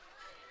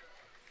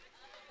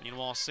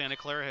 Meanwhile, Santa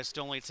Clara has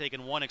still only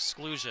taken 1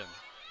 exclusion.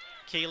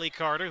 Kaylee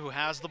Carter, who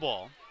has the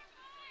ball.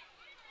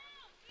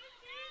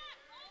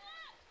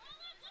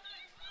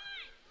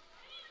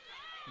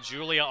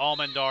 Julia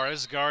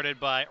Almendarez guarded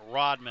by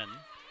Rodman.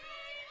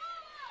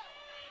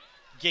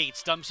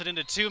 Gates dumps it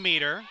into 2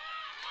 meter.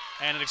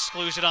 And an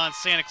exclusion on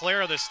Santa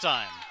Clara this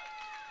time.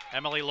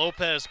 Emily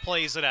Lopez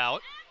plays it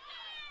out.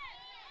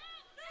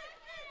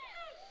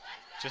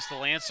 Just the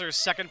Lancers'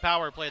 2nd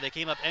power play. They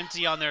came up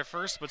empty on their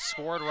first, but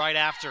scored right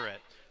after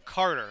it.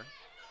 Carter.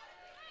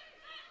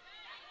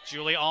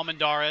 Julia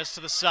Almendarez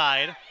to the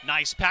side.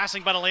 Nice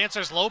passing by the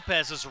Lancers.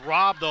 Lopez is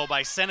robbed, though,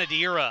 by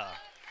Senadira.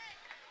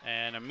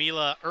 And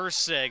Amila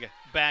Ursig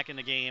back in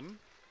the game.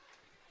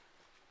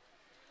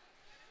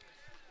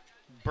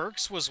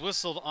 Burks was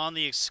whistled on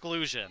the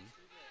exclusion.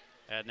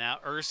 And now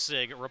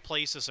Ursig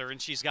replaces her,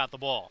 and she's got the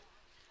ball.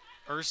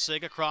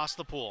 Ursig across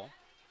the pool.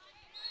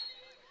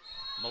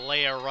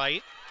 Malaya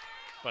right,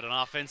 but an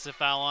offensive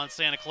foul on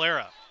Santa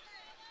Clara.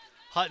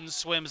 Hutton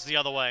swims the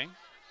other way.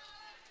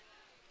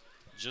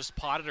 Just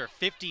potted her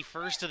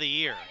 51st of the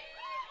year.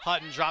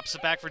 Hutton drops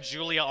it back for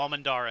Julia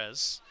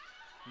Almendarez.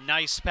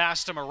 Nice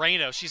pass to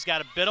Moreno. She's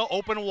got a bit of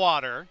open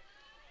water.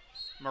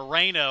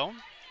 Moreno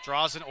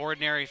draws an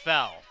ordinary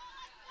foul.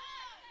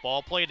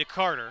 Ball played to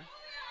Carter.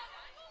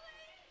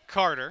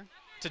 Carter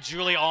to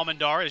Julia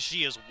Almendarez.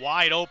 She is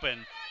wide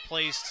open.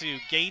 Plays to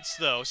Gates,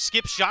 though.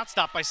 Skip shot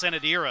stop by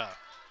Senadira.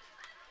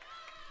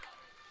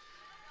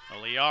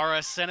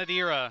 Liara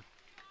Senadira.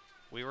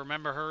 We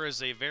remember her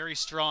as a very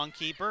strong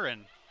keeper,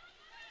 and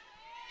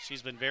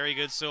she's been very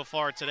good so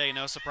far today.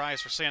 No surprise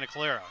for Santa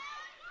Clara.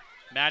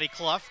 Maddie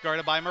Clough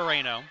guarded by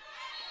Moreno.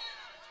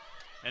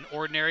 An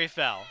ordinary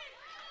foul.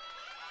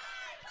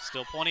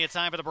 Still plenty of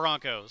time for the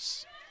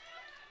Broncos.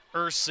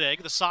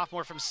 Ursig, the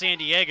sophomore from San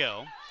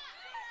Diego.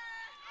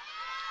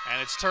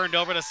 And it's turned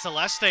over to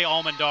Celeste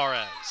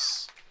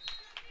Almendarez.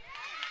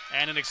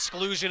 And an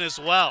exclusion as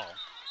well.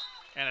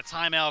 And a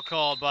timeout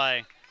called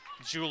by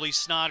Julie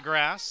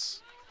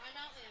Snodgrass.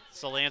 It's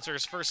the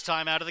Lancers' first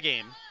timeout of the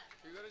game.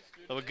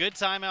 So a good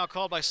timeout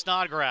called by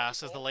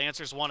Snodgrass as the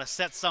Lancers want to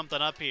set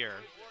something up here.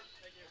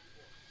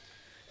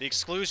 The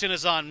exclusion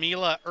is on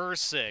Mila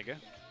Ursig.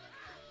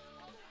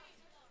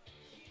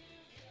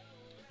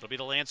 It'll be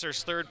the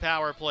Lancers' 3rd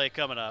power play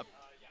coming up.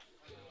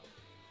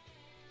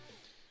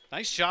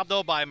 Nice job,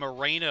 though, by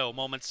Moreno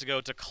moments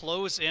ago to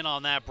close in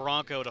on that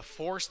Bronco to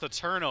force the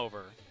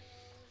turnover.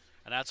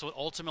 And that's what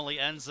ultimately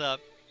ends up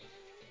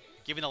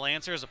giving the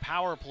Lancers a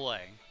power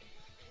play.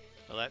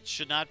 Well, that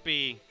should not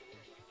be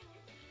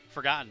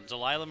forgotten.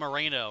 Delilah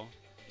Moreno,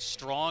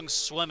 strong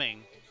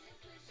swimming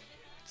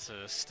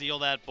to steal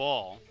that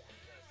ball.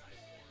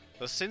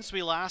 But since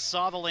we last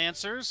saw the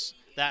Lancers,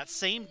 that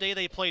same day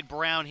they played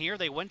Brown here,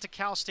 they went to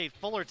Cal State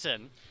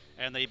Fullerton,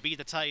 and they beat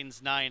the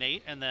Titans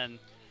 9-8, and then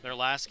their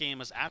last game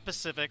was at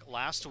Pacific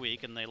last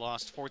week, and they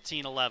lost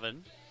 14-11.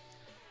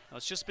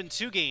 It's just been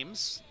 2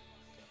 games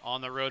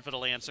on the road for the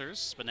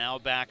Lancers, but now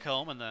back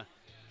home in the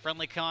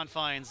friendly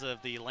confines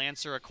of the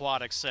Lancer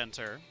Aquatic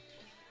Center.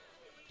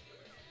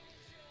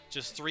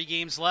 Just 3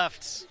 games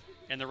left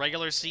in the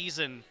regular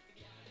season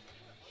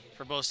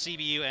for both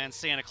CBU and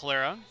Santa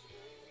Clara.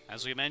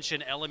 As we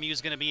mentioned, LMU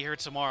is going to be here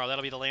tomorrow.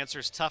 That'll be the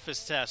Lancers'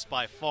 toughest test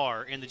by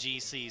far in the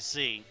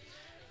GCC.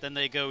 Then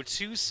they go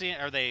to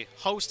they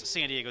host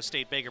San Diego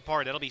State Baker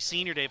Park. That'll be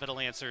senior day for the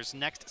Lancers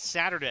next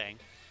Saturday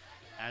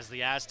as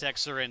the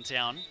Aztecs are in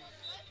town.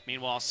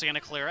 Meanwhile,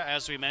 Santa Clara,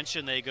 as we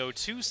mentioned, they go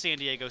to San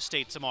Diego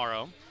State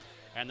tomorrow,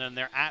 and then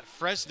they're at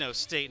Fresno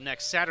State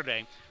next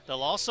Saturday.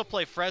 They'll also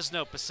play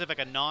Fresno Pacific,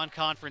 a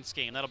non-conference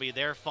game. That'll be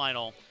their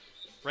final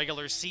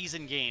regular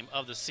season game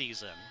of the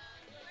season.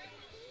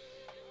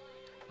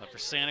 But for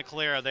Santa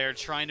Clara, they're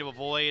trying to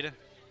avoid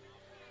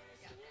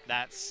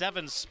that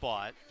 7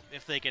 spot.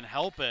 If they can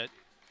help it,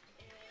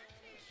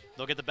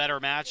 they'll get the better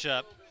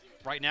matchup.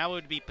 Right now it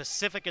would be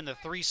Pacific in the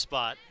 3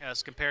 spot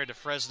as compared to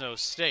Fresno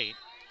State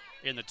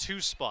in the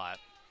 2 spot.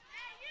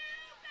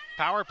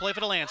 Power play for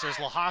the Lancers.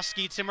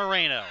 Lahosky to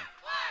Moreno.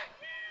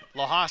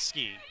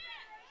 Lahosky.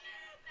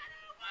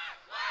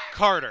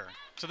 Carter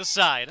to the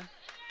side.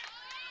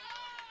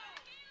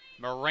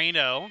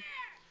 Moreno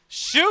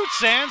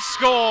shoots and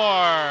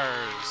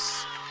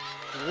scores.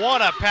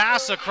 What a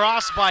pass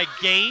across by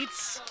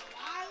Gates.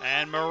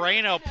 And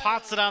Moreno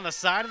pots it on the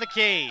side of the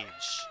cage.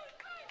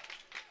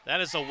 That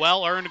is a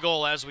well-earned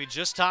goal, as we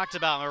just talked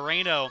about.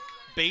 Moreno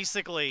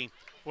basically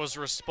was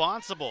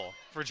responsible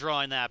for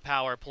drawing that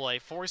power play,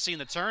 forcing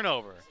the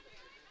turnover.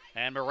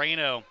 And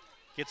Moreno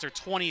Gets her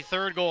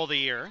 23rd goal of the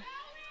year.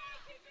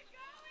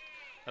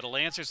 But the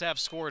Lancers have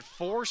scored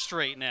 4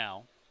 straight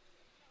now,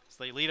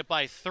 so they lead it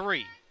by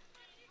 3.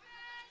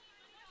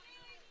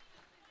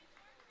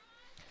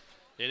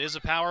 It is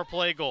a power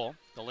play goal.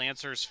 The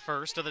Lancers'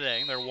 first of the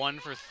day. They're 1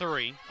 for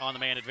 3 on the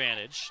man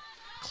advantage.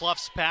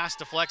 Clough's pass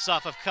deflects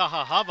off of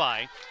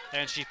Kahahavai,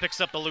 and she picks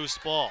up the loose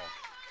ball.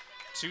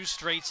 2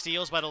 straight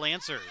steals by the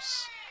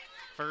Lancers.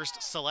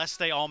 First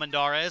Celeste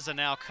Almendarez, and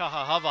now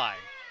Kahahavai.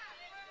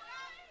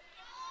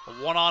 A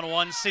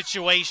one-on-one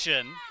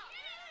situation.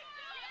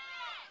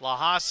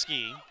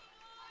 Lahoski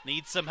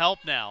needs some help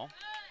now.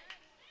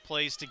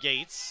 Plays to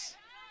Gates.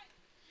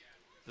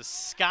 The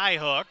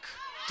skyhook.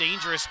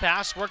 Dangerous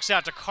pass. Works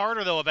out to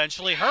Carter, though,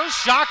 eventually. Her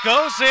shot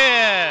goes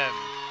in.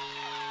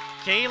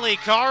 Kaylee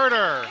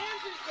Carter.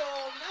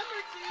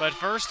 But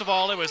first of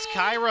all, it was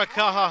Kyra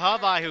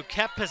Kahahavai who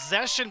kept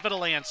possession for the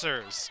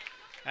Lancers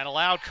and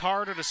allowed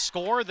Carter to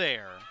score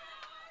there.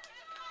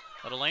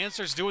 But the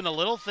Lancers doing the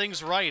little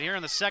things right here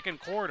in the second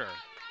quarter.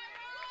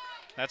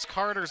 That's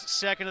Carter's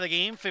second of the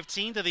game,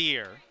 15th of the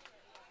year.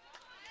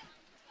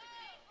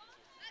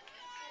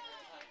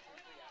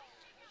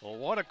 Well,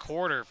 what a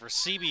quarter for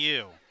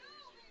CBU.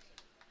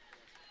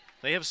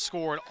 They have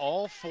scored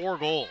all 4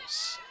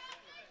 goals.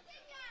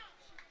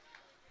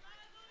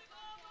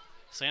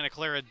 Santa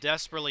Clara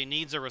desperately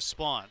needs a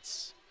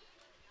response.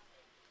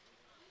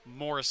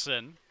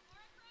 Morrison,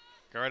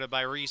 guarded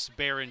by Reese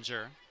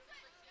Behringer.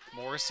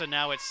 Morrison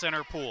now at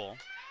center pool.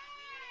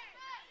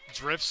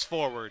 Drifts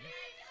forward.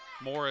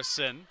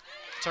 Morrison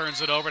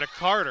turns it over to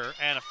Carter,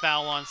 and a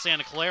foul on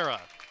Santa Clara.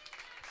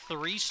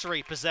 3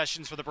 straight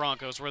possessions for the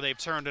Broncos where they've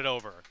turned it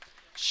over.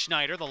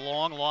 Schneider, the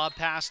long lob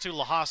pass to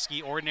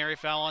Lahoski. Ordinary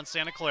foul on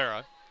Santa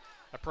Clara.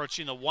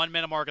 Approaching the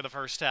 1-minute mark of the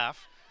first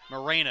half.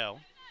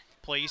 Moreno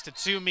plays to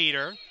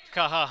 2-meter.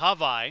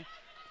 Kahahavai,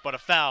 but a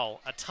foul,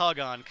 a tug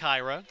on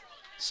Kyra.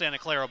 Santa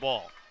Clara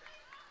ball.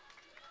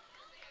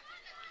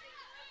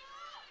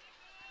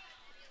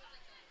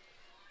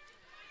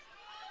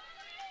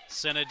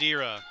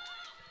 Senadira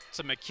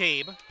to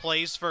McCabe,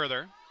 plays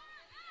further.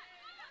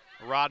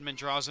 Rodman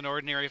draws an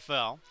ordinary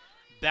foul.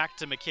 Back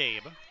to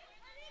McCabe.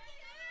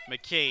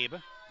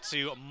 McCabe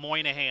to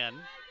Moynihan.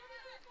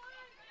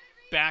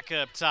 Back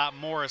up top,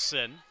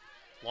 Morrison.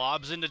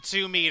 Lobs into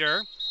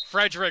 2-meter.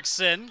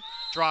 Fredrickson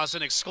draws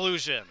an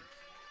exclusion.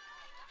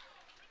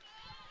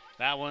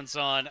 That one's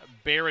on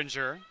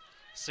Behringer.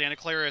 Santa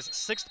Clara's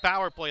 6th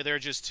power play there,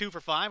 just 2 for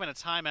 5, and a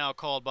timeout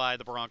called by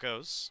the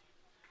Broncos.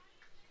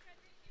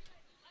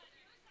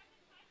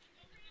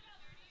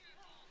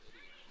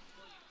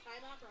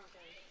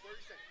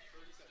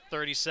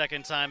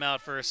 30-second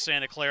timeout for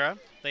Santa Clara.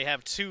 They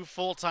have 2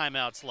 full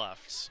timeouts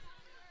left.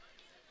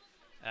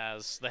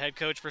 As the head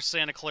coach for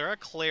Santa Clara,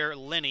 Claire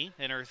Linney,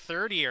 in her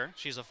 3rd year,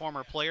 she's a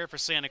former player for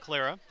Santa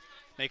Clara,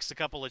 makes a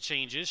couple of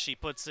changes. She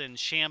puts in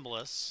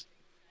Chambliss.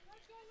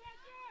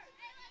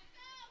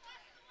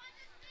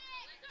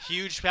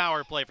 Huge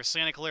power play for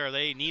Santa Clara.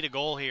 They need a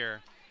goal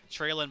here,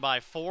 trailing by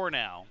 4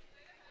 now.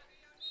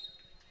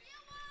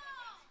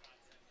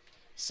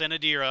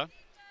 Senadira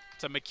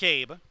to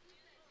McCabe.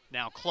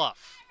 Now Clough.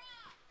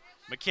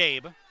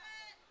 McCabe.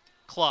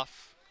 Clough.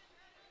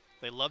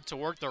 They love to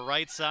work the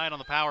right side on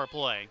the power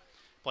play.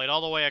 Played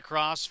all the way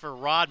across for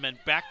Rodman.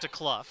 Back to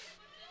Clough.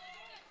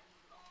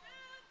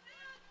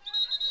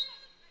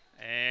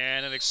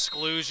 And an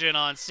exclusion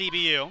on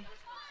CBU.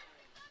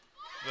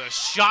 The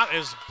shot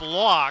is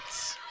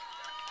blocked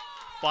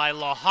by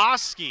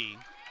Lahoski,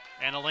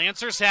 and the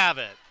Lancers have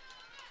it.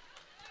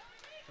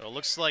 So it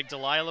looks like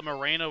Delilah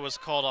Moreno was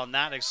called on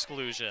that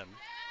exclusion.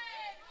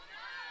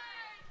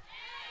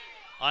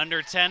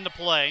 Under 10 to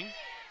play.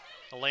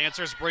 The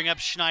Lancers bring up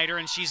Schneider,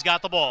 and she's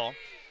got the ball.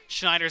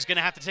 Schneider's going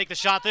to have to take the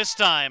shot this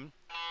time.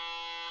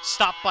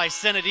 Stopped by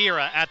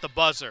Senadira at the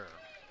buzzer.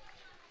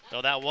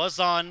 So that was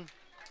on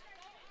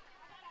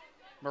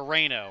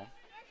Moreno.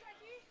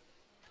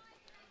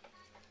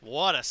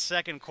 What a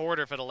second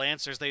quarter for the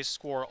Lancers. They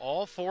score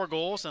all 4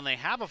 goals, and they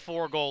have a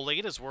 4-goal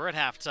lead as we're at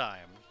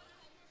halftime.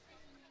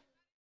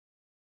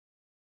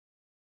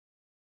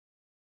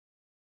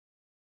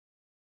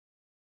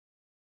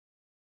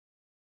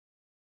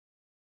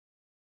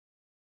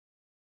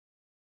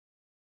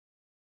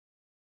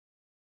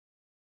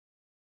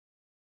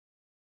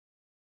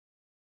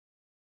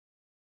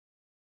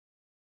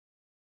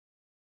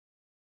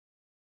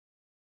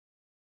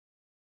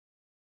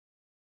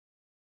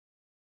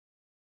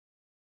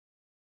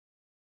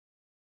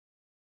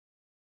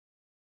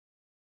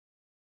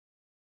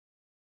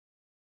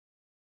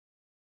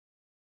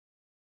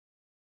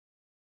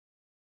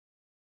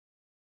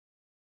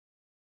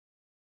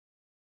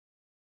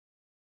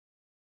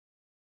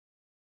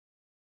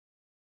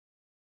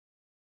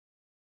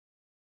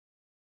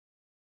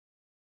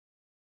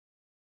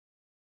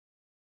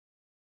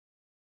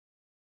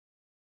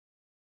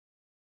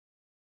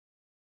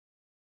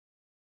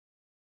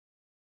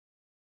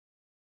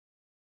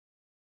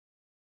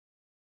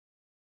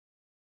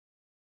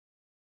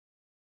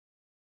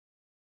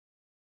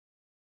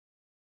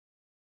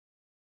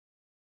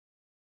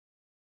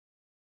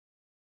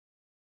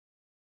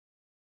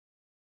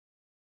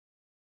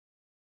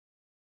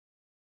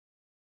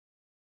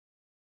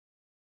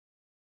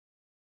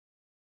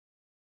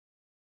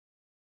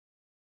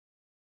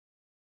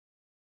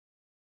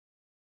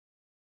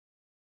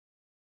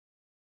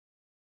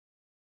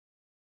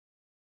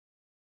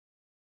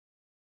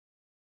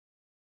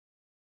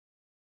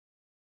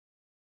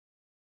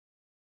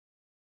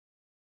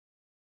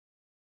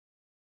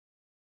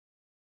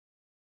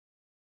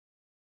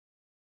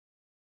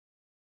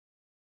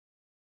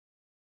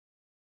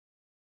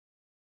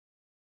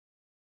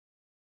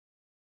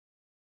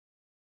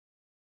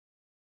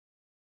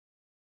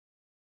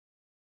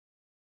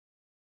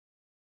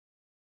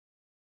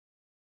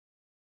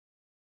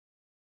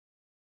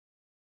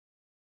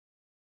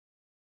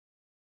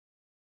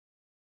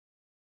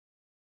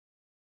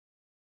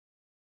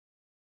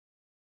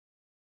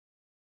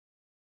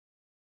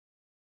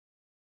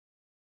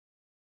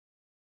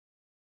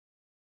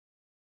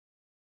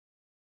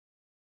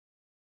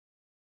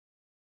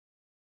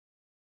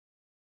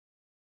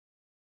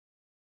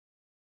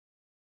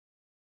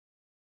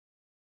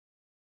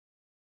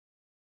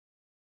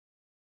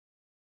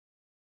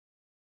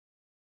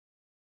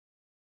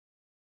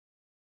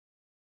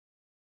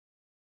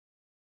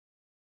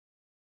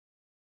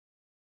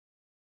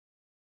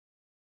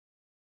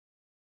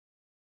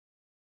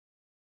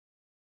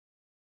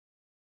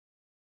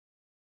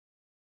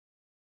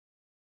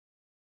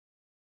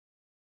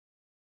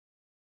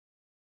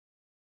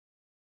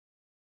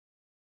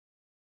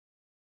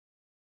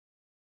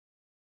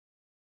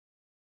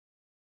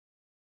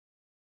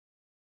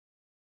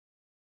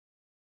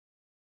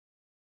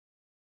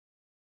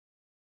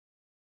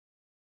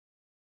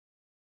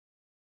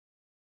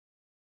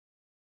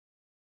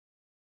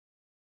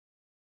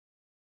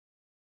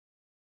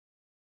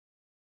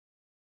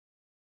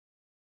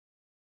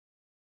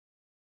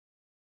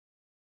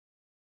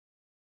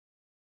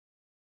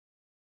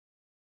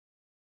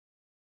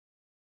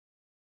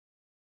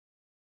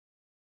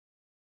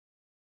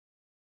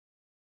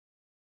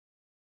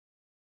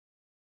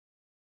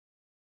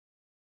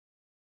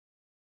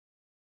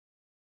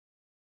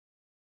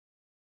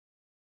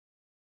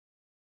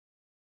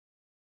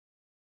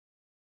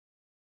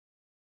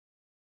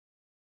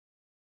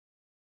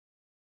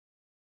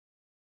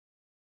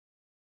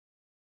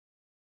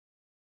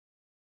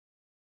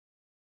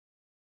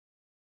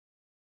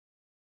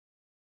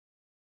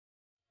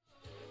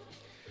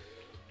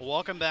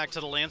 Welcome back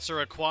to the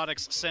Lancer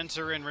Aquatics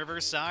Center in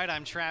Riverside.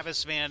 I'm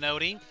Travis Van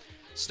Nodi.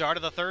 Start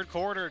of the third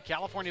quarter,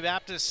 California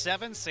Baptist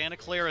 7, Santa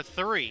Clara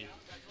 3.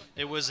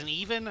 It was an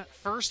even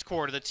first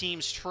quarter. The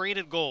teams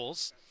traded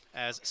goals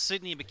as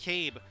Sydney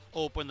McCabe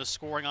opened the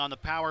scoring on the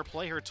power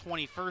play, her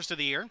 21st of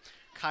the year.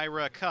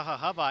 Clara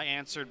Kahahava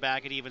answered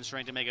back at even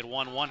strength to make it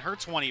 1-1, her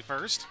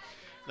 21st.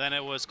 Then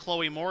it was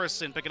Chloe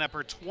Morrison picking up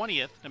her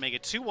 20th to make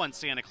it 2-1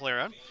 Santa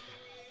Clara.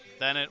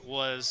 Then it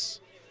was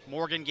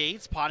Morgan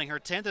Gates potting her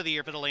 10th of the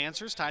year for the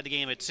Lancers, tied the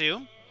game at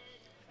 2.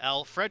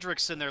 Elle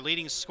Fredrickson, their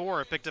leading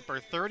scorer, picked up her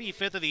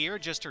 35th of the year,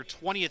 just her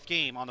 20th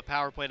game on the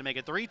power play to make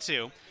it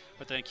 3-2.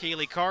 But then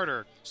Kaylee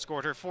Carter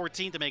scored her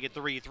 14th to make it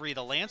 3-3.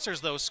 The Lancers,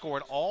 though,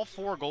 scored all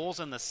 4 goals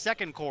in the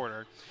second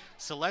quarter.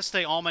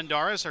 Celeste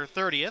Almendarez, her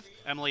 30th.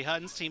 Emily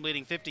Hutton's team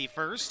leading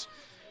 51st.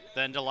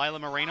 Then Delilah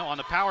Moreno on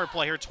the power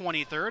play, her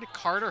 23rd.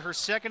 Carter, her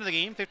second of the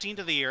game, 15th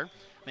of the year,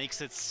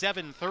 makes it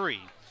 7-3.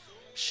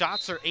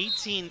 Shots are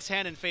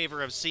 18-10 in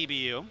favor of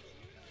CBU.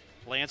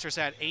 Lancers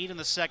had 8 in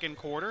the second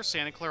quarter.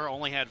 Santa Clara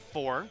only had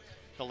 4.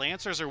 The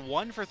Lancers are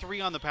 1 for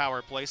 3 on the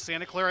power play.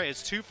 Santa Clara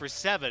is 2 for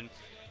 7.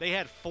 They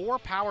had 4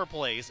 power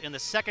plays in the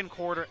second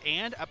quarter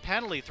and a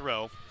penalty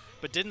throw,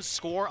 but didn't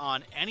score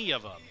on any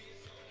of them.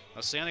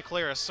 Now, Santa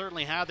Clara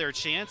certainly had their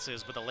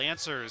chances, but the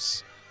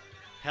Lancers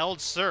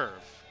held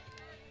serve.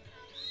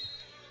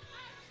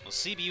 Well,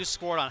 CBU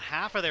scored on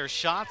half of their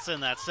shots in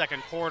that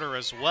second quarter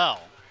as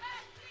well.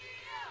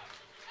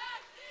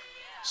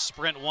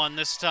 Sprint won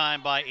this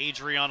time by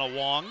Adriana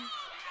Wong,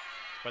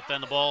 but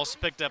then the ball's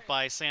picked up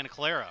by Santa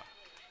Clara.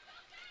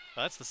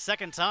 Well, that's the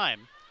second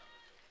time.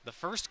 The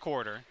first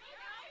quarter,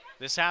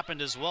 this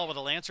happened as well, where the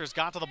Lancers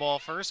got to the ball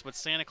first, but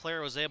Santa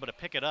Clara was able to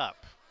pick it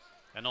up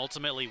and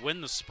ultimately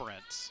win the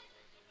sprint.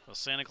 So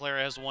Santa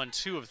Clara has won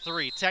 2 of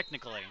 3,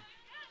 technically.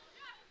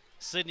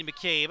 Sydney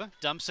McCabe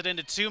dumps it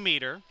into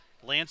 2-meter.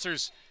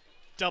 Lancers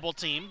double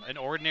team, an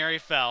ordinary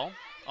foul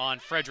on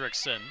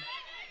Fredrickson.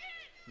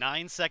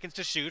 9 seconds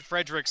to shoot.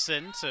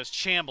 Fredrickson to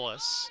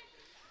Chambliss.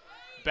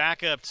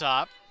 Back up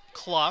top.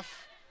 Clough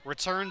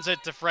returns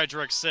it to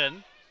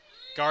Fredrickson.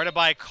 Guarded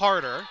by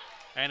Carter.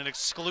 And an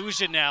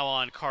exclusion now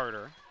on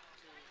Carter.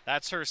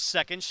 That's her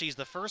second. She's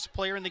the first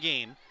player in the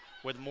game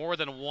with more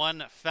than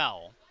 1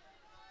 foul.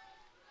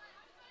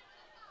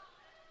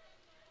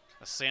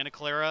 Santa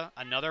Clara,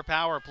 another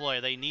power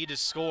play. They need to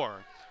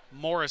score.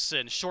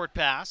 Morrison, short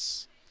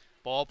pass.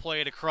 Ball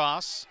played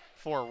across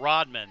for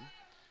Rodman.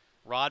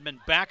 Rodman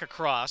back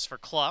across for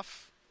Clough.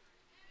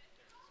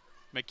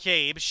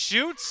 McCabe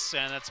shoots,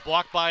 and it's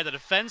blocked by the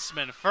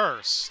defenseman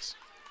first.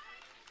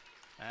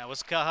 That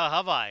was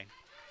Kahahava.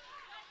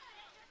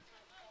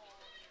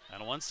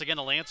 And once again,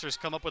 the Lancers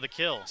come up with a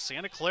kill.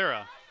 Santa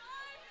Clara,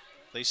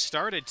 they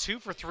started 2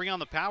 for 3 on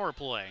the power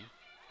play.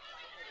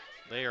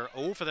 They are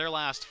 0 for their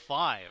last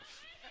 5.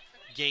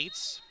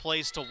 Gates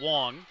plays to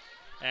Wong.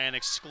 An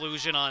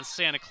exclusion on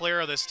Santa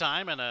Clara this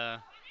time, and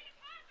a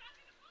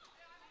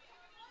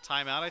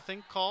timeout, I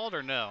think, called,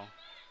 or no?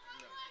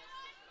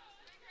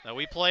 No,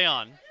 we play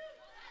on.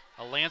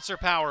 A Lancer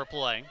power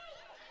play.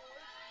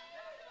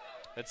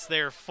 It's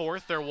their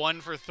 4th. They're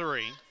 1 for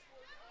 3.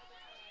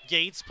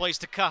 Gates plays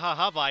to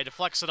Kahahava,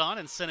 deflects it on,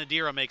 and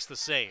Senadira makes the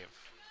save.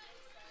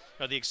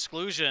 The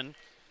exclusion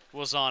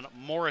was on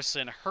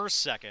Morrison, her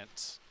second.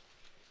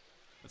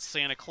 But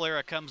Santa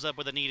Clara comes up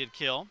with a needed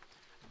kill.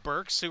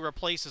 Burks, who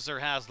replaces her,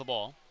 has the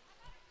ball.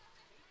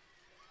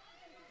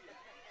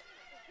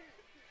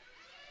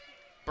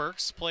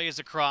 Burks plays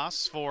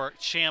across for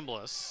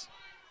Chambliss.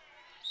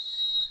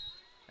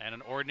 And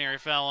an ordinary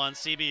foul on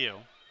CBU.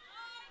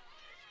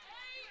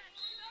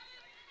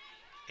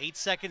 8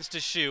 seconds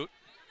to shoot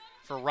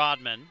for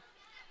Rodman.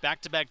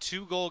 Back-to-back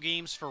 2-goal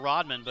games for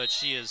Rodman, but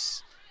she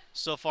has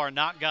so far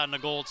not gotten a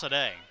goal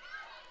today.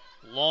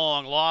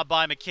 Long lob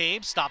by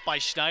McCabe, stopped by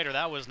Schneider.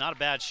 That was not a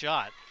bad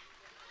shot.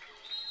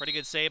 Pretty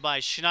good save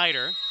by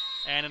Schneider.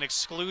 And an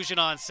exclusion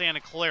on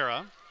Santa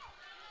Clara.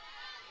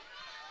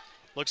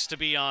 Looks to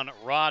be on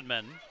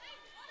Rodman.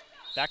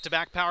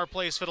 Back-to-back power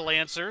plays for the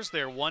Lancers.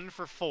 They're 1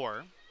 for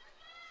 4.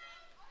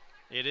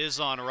 It is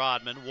on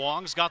Rodman.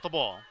 Wong's got the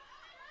ball.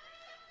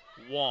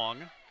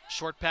 Wong,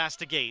 short pass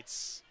to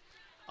Gates.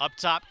 Up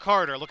top,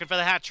 Carter looking for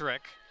the hat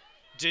trick.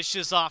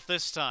 Dishes off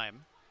this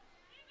time.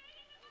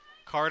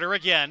 Carter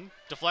again,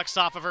 deflects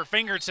off of her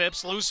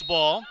fingertips, loose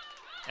ball,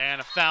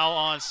 and a foul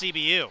on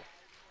CBU.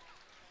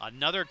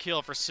 Another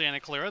kill for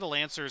Santa Clara. The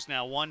Lancers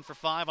now 1 for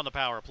 5 on the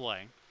power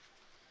play.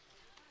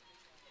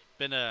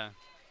 Been a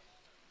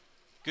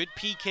good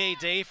PK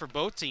day for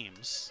both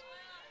teams.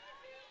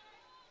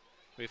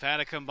 We've had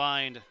a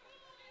combined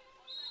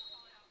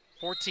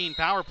 14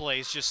 power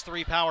plays, just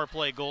 3 power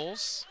play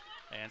goals,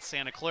 and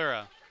Santa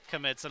Clara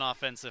commits an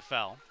offensive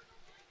foul.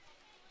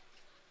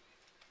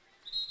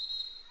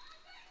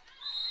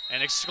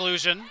 An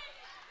exclusion,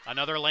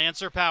 another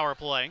Lancer power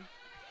play.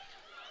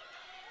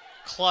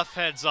 Clough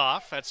heads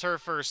off, that's her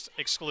first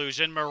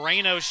exclusion.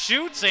 Moreno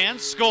shoots and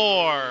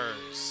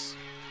scores.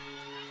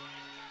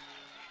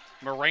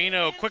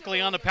 Moreno quickly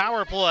on the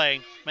power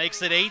play,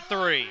 makes it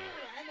 8-3.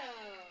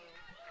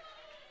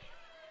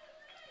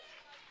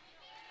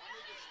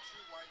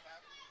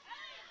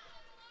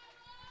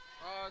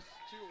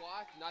 Two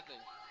white, nothing.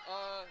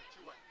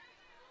 Two white.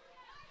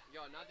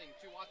 Yeah, nothing.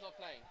 Two white's not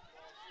playing.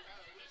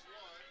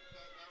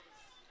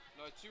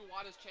 No, two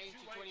white has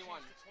changed to 21.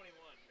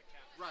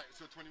 Right,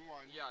 so 21.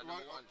 Yeah,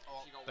 number one.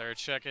 They're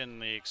checking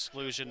the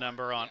exclusion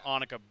number on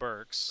Annika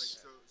Burks.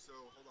 Wait, so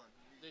hold on.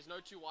 There's no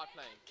two white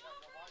playing.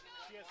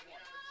 She has one.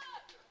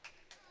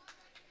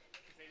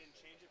 They didn't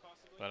change it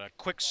possibly? But a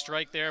quick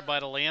strike there by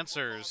the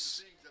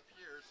Lancers. Up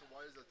here, so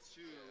why is that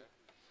two?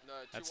 No,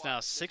 That's now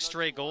 6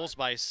 straight goals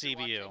by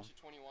CBU.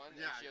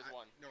 Yeah, she has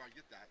one. No, I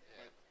get that.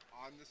 Yeah.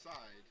 But on the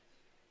side,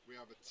 we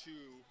have a 2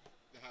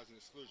 that has an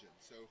exclusion.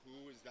 So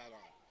who is that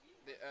on?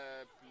 The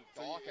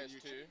Dark has 2.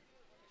 It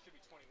should be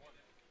 21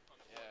 then.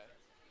 Yeah.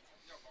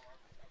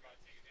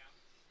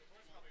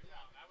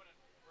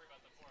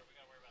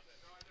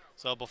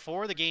 So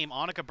before the game,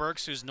 Annika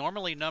Burks, who's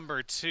normally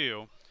number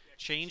 2,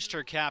 changed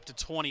her cap to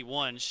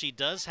 21. She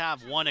does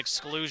have 1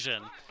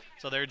 exclusion,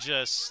 so they're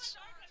just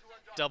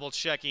double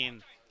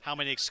checking how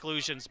many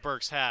exclusions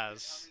Burks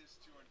has.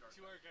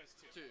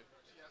 Two.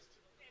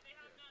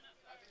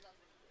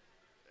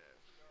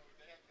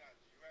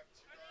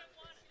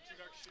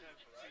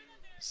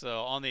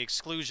 So on the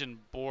exclusion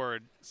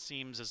board,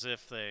 seems as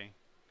if they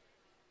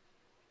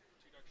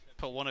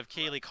put one of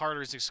Kaylee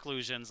Carter's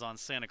exclusions on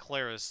Santa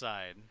Clara's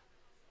side,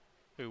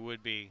 who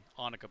would be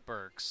Annika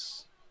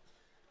Burks.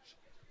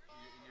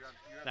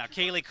 Now,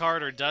 Kaylee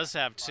Carter does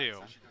have 2.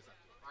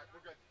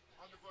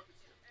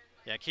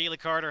 Yeah, Kaylee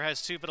Carter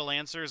has 2 for the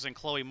Lancers, and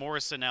Chloe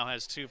Morrison now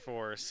has 2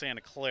 for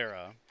Santa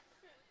Clara.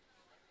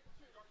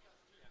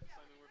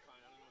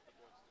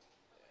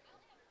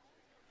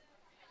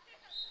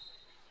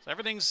 So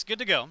everything's good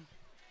to go.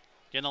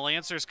 Again, the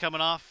Lancers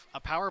coming off a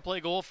power play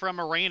goal from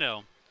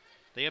Moreno.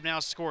 They have now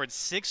scored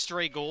 6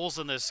 straight goals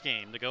in this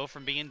game to go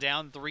from being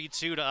down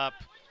 3-2 to up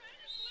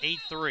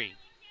 8-3.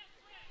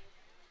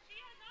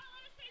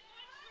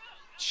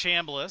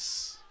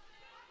 Chambliss,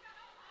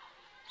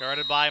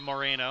 guarded by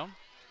Moreno.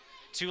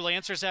 2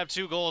 Lancers have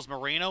 2 goals,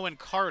 Moreno and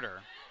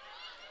Carter.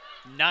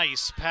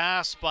 Nice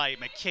pass by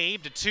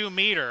McCabe to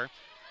 2-meter.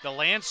 The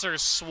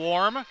Lancers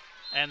swarm,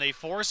 and they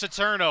force a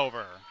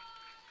turnover.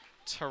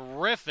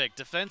 Terrific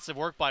defensive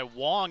work by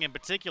Wong in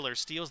particular.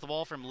 Steals the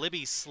ball from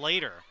Libby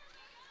Slater,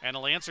 and the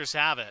Lancers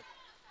have it.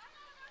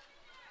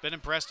 Been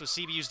impressed with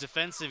CBU's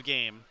defensive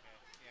game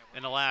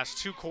in the last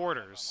 2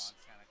 quarters.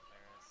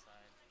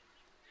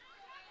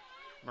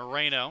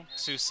 Moreno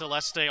to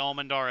Celeste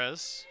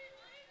Almendarez.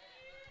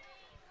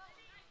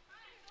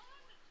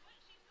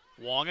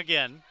 Wong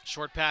again,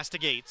 short pass to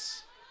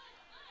Gates.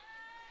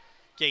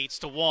 Gates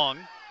to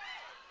Wong.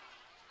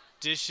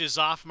 Dishes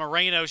off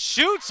Moreno,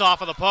 shoots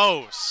off of the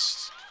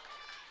post.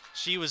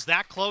 She was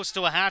that close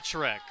to a hat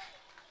trick.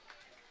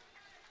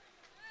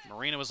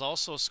 Moreno has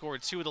also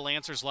scored 2 of the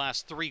Lancers'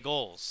 last 3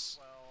 goals.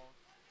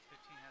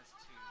 15 has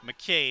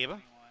 2.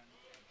 McCabe,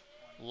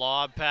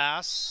 lob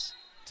pass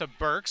to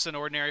Burks, an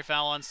ordinary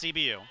foul on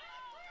CBU.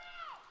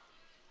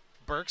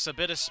 Burks, a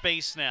bit of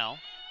space now.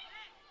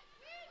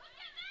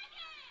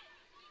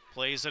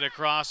 Plays it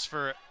across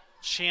for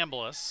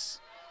Chambliss.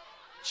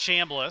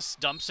 Chambliss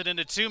dumps it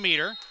into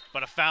 2-meter,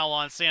 but a foul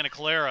on Santa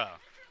Clara.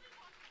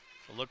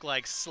 It looked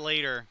like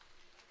Slater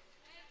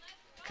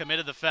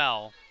committed the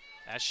foul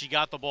as she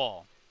got the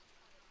ball.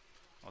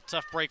 A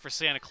tough break for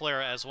Santa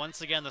Clara as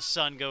once again the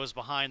sun goes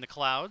behind the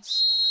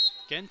clouds.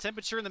 Again,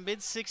 temperature in the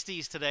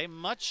mid-60s today,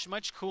 much,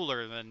 much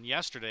cooler than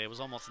yesterday. It was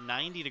almost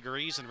 90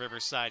 degrees in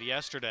Riverside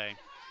yesterday.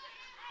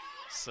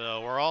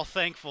 So we're all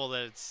thankful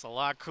that it's a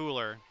lot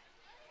cooler.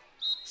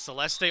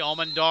 Celeste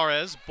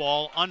Almendarez,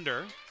 ball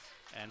under,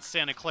 and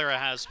Santa Clara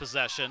has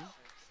possession.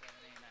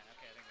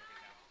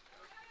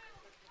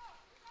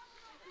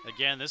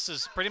 Again, this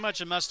is pretty much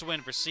a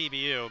must-win for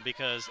CBU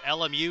because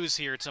LMU's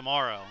here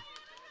tomorrow.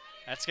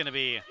 That's going to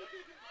be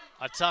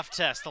a tough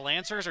test. The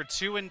Lancers are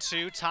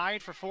 2-2,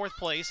 tied for 4th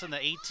place in the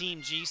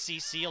 18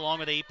 GCC along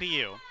with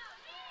APU.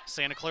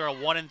 Santa Clara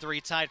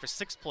 1-3, tied for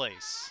 6th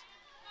place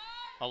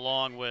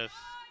along with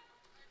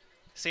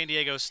San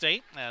Diego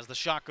State as the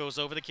shot goes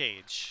over the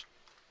cage.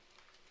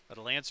 But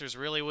the Lancers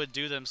really would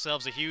do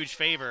themselves a huge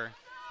favor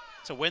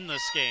to win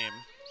this game.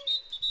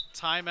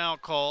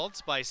 Timeout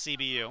called by CBU.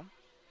 Timeout,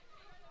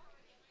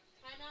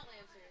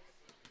 Lancers.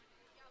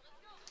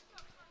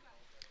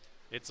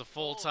 It's a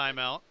full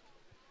timeout.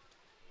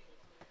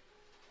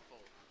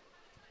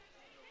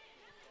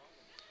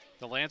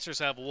 The Lancers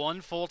have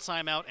 1 full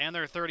timeout and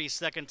their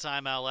 32nd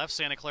timeout left.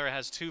 Santa Clara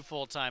has 2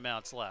 full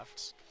timeouts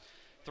left.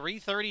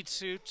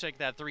 3:32, check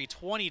that,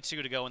 3:22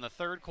 to go in the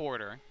 3rd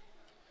quarter.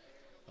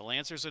 The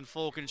Lancers in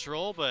full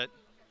control, but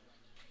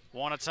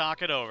want to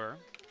talk it over.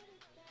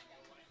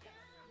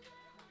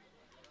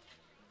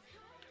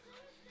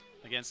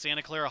 Again,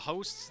 Santa Clara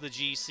hosts the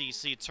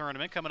GCC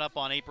tournament coming up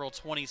on April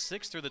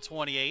 26th through the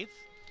 28th.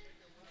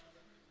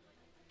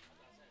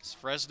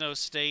 Fresno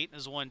State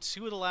has won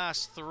 2 of the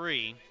last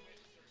 3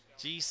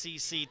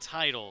 GCC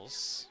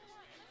titles.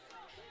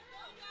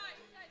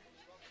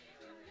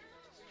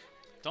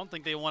 Don't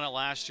think they won it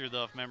last year,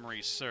 though, if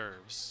memory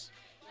serves.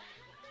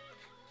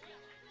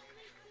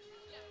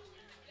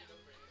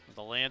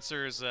 The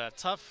Lancers,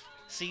 tough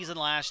season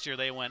last year.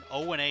 They went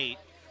 0-8,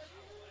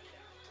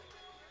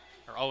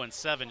 or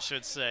 0-7,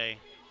 should say,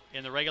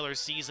 in the regular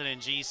season in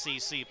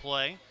GCC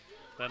play.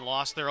 Then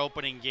lost their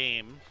opening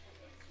game,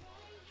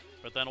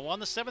 but then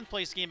won the 7th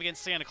place game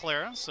against Santa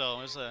Clara. So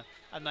it was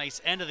a nice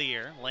end of the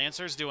year.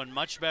 Lancers doing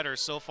much better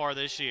so far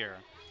this year,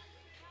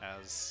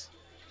 as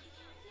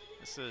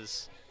this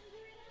is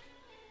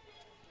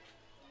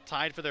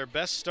tied for their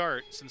best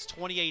start since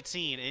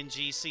 2018 in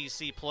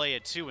GCC play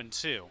at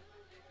 2-2.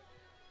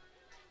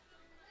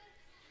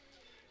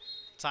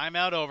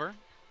 Timeout over.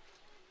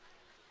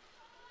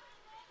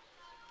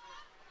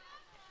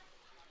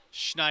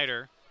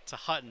 Schneider to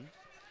Hutton.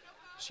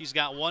 She's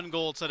got 1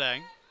 goal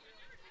today.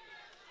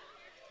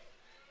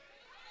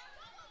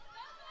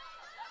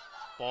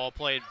 Ball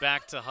played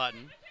back to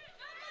Hutton.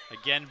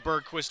 Again,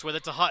 Bergquist with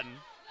it to Hutton.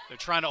 They're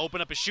trying to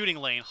open up a shooting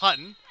lane.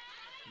 Hutton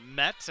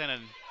met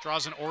and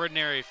draws an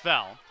ordinary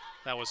foul.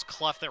 That was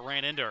Clough that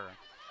ran into her.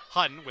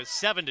 Hutton with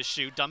 7 to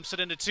shoot, dumps it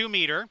into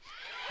 2-meter.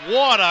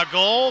 What a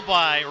goal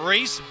by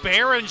Race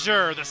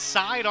Behringer. The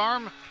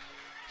sidearm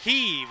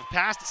heave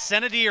past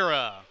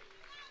Senadira.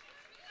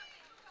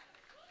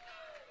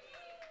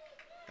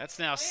 That's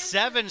now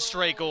 7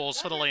 straight goals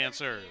for the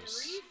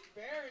Lancers.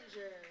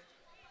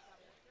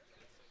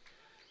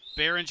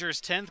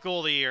 Behringer's 10th goal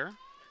of the year.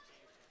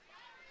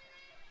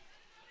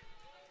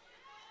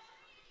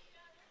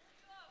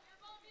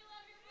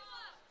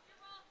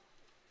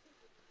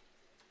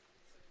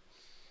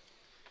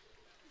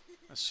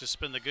 That's just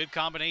been the good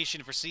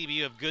combination for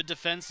CBU of good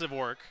defensive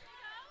work,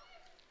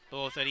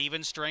 both at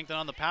even strength and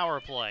on the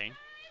power play.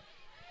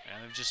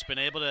 And they've just been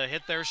able to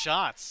hit their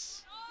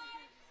shots.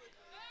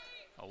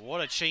 Oh, what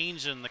a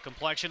change in the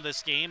complexion of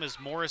this game as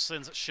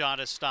Morrison's shot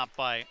is stopped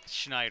by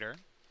Schneider.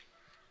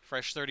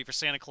 Fresh 30 for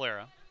Santa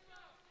Clara.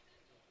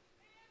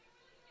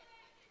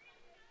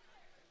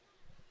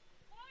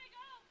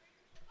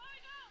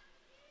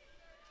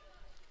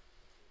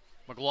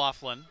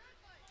 McLaughlin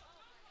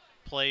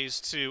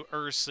plays to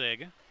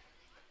Ursig.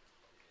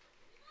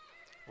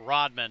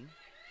 Rodman,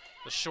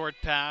 the short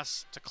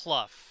pass to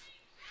Clough.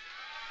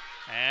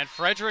 And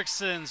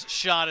Fredrickson's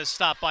shot is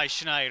stopped by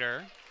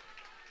Schneider.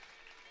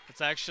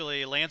 It's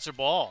actually Lancer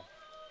ball,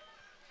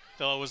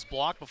 though it was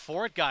blocked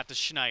before it got to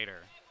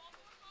Schneider.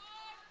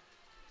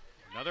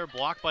 Another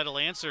block by the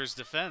Lancers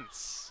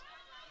defense.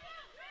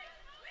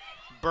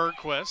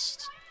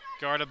 Bergquist,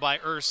 guarded by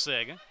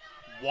Ursig.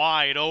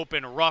 Wide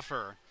open,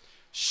 Ruffer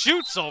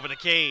shoots over the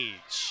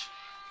cage.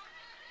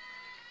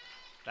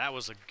 That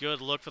was a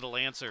good look for the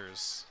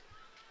Lancers.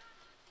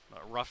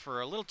 But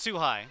Ruffer a little too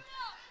high.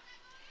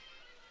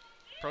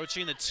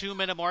 Approaching the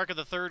 2-minute mark of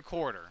the 3rd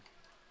quarter.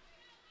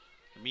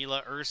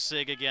 Mila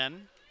Ursig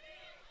again.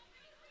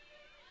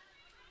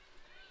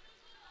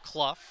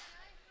 Clough.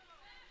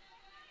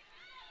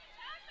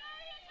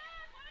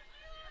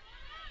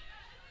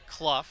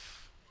 Clough,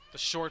 the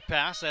short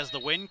pass as the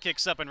wind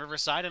kicks up in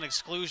Riverside, an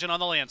exclusion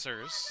on the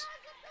Lancers.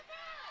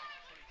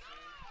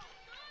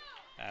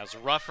 As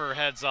Ruffer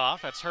heads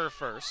off, that's her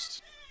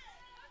first.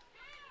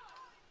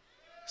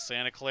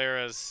 Santa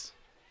Clara's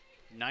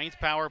 9th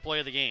power play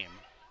of the game.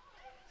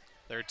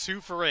 They're 2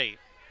 for 8.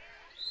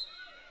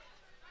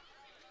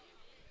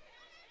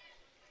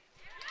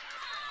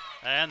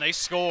 And they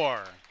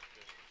score.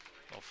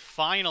 Well,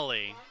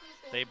 finally,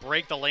 they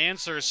break the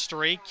Lancers'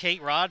 streak.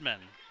 Kate Rodman.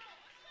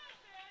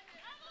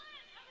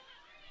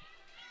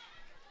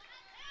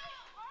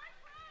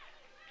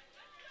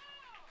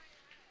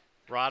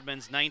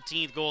 Rodman's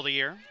 19th goal of the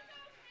year.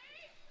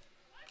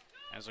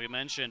 As we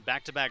mentioned,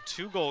 back-to-back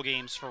 2-goal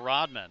games for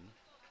Rodman.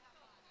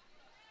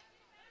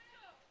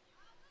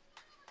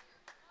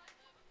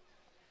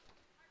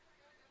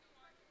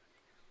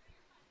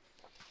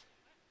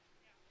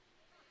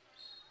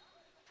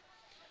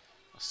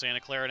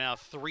 Santa Clara now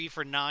 3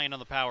 for 9 on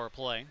the power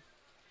play.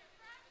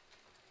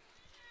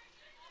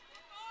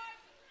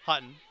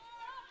 Hutton.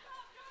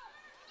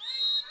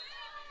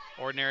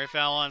 Ordinary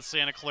foul on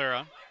Santa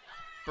Clara.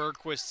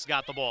 Bergquist's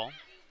got the ball.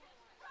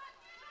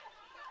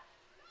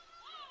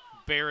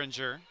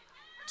 Behringer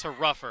to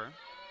Ruffer.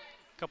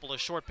 A couple of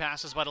short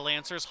passes by the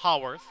Lancers.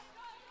 Haworth.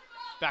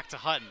 Back to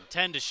Hutton.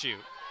 10 to shoot.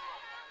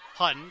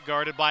 Hutton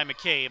guarded by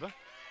McCabe.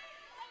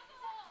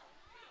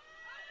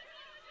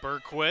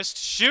 Bergquist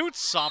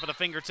shoots off of the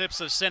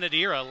fingertips of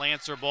Senadira.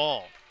 Lancer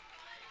ball.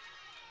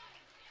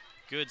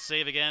 Good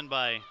save again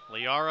by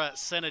Liara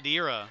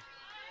Senadira.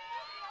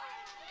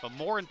 But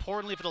more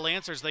importantly for the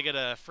Lancers, they get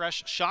a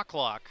fresh shot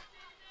clock.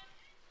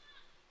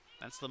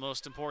 That's the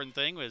most important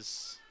thing,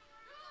 was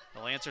the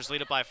Lancers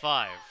lead it by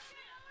 5.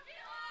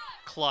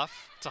 Clough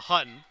to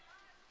Hutton.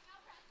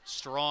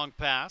 Strong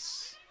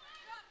pass.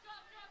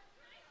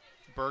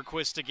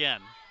 Bergquist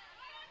again.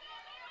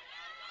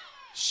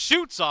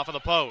 Shoots off of the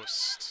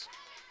post.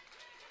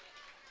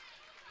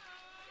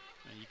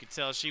 And you could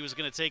tell she was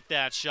going to take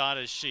that shot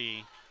as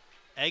she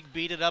egg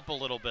beat it up a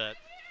little bit.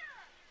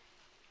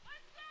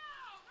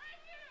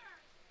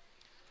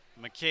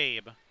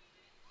 McCabe.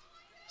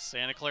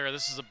 Santa Clara,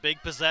 this is a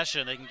big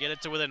possession. They can get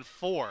it to within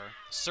 4.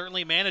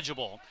 Certainly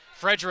manageable.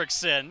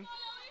 Fredrickson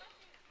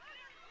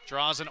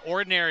Draws an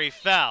ordinary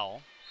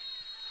foul.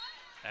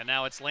 And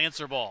now it's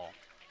Lancer ball.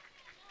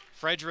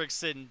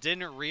 Frederickson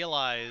didn't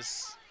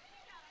realize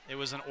it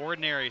was an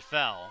ordinary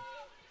foul.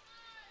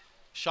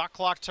 Shot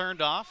clock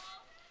turned off.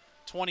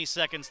 20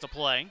 seconds to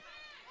play.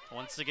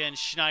 Once again,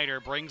 Schneider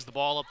brings the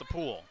ball up the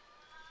pool.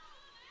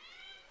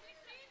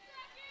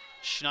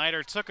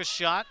 Schneider took a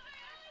shot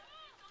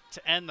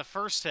to end the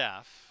first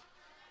half.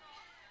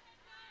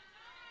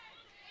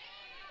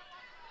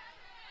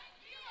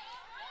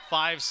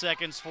 Five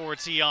seconds for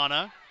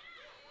Tiana.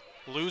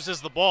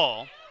 Loses the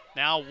ball.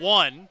 Now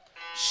one.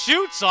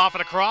 Shoots off at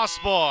a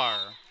crossbar.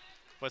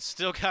 But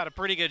still got a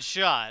pretty good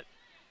shot.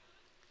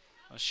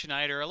 Well,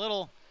 Schneider a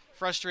little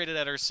frustrated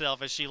at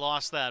herself as she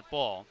lost that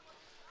ball.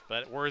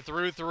 But we're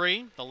through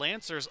three. The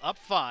Lancers up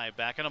 5.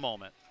 Back in a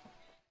moment.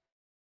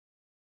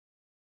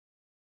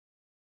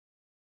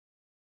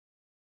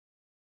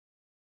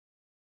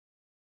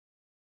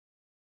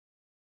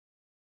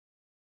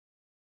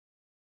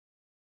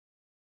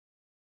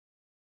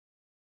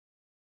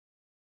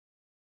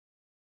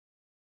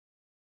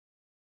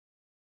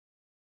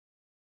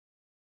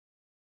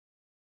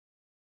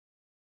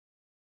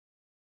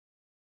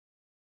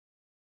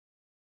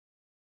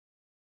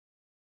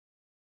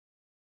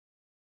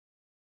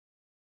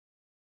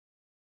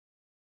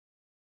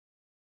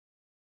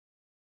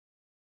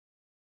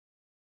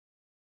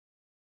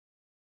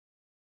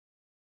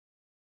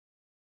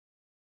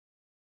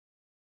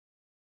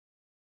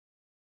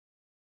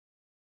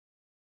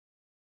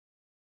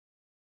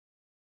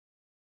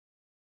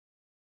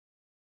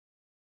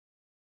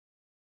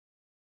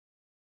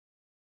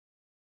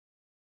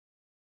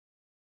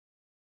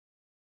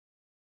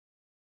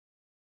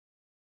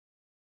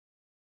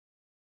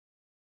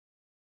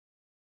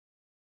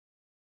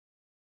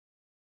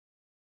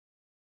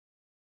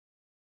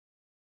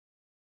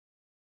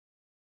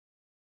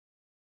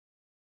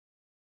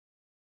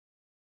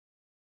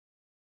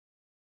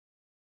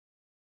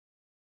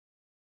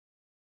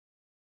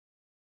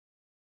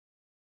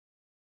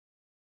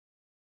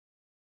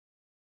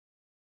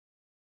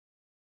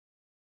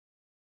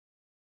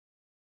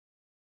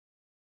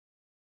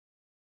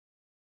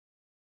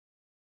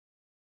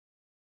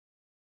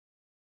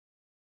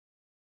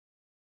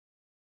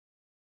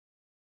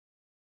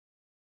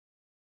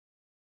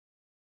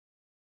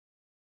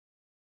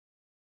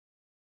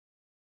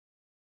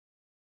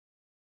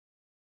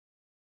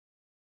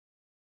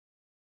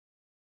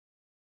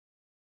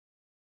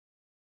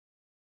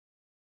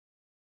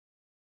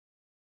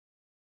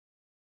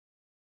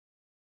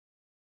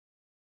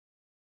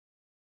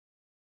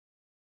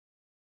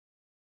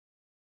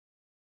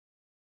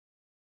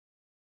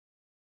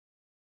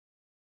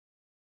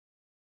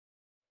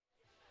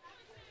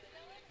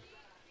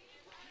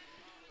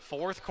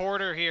 Fourth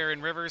quarter here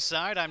in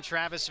Riverside. I'm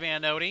Travis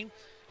Van Note.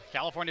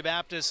 California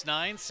Baptist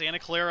 9, Santa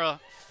Clara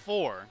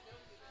 4.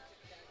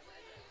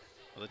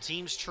 Well, the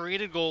teams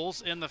traded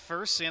goals in the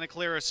first. Santa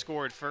Clara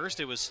scored first.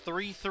 It was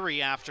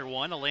 3-3 after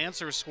one. The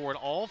Lancers scored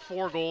all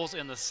 4 goals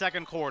in the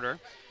second quarter.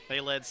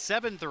 They led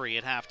 7-3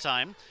 at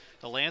halftime.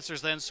 The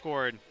Lancers then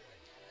scored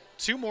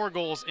 2 more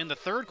goals in the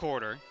third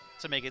quarter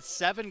to make it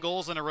 7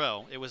 goals in a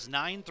row. It was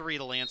 9-3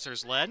 the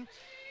Lancers led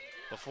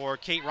before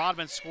Kate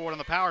Rodman scored on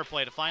the power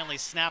play to finally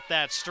snap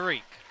that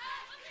streak.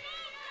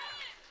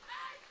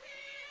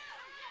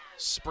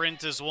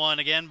 Sprint is won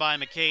again by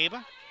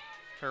McCabe.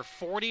 Her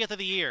 40th of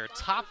the year,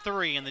 top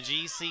 3 in the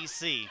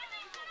GCC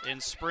in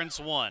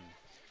sprints won.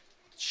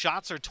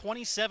 Shots are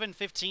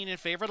 27-15 in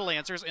favor of the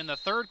Lancers. In the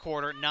third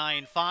quarter,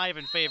 9-5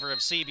 in favor of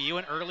CBU,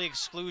 an early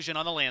exclusion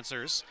on the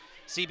Lancers.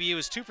 CBU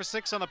is 2 for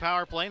 6 on the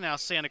power play. Now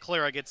Santa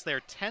Clara gets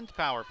their 10th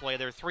power play.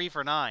 They're 3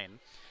 for 9.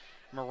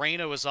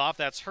 Moreno is off.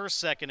 That's her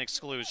second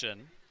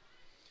exclusion.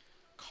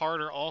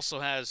 Carter also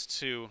has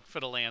 2 for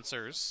the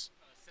Lancers.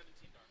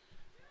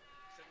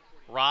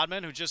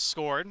 Rodman, who just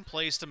scored,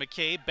 plays to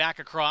McCabe, back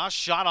across,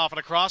 shot off at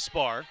a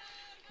crossbar.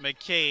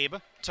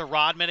 McCabe to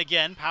Rodman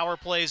again. Power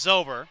plays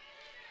over.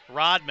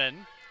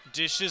 Rodman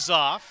dishes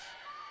off.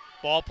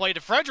 Ball played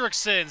to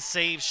Frederickson,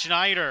 saves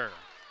Schneider.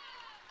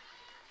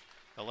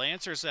 The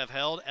Lancers have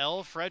held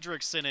Elle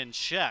Frederickson in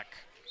check.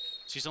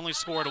 She's only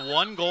scored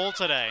 1 goal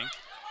today.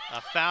 A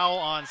foul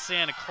on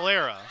Santa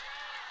Clara.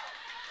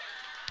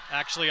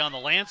 Actually on the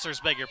Lancers,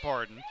 beg your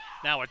pardon.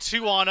 Now a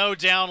 2-on-0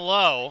 down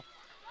low.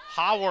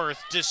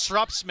 Haworth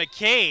disrupts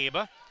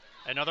McCabe.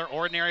 Another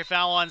ordinary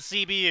foul on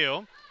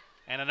CBU.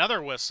 And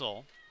another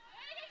whistle.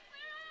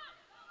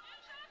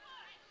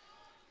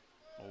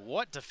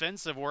 What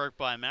defensive work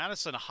by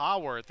Madison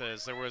Haworth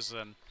as there was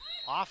an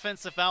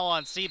offensive foul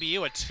on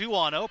CBU, a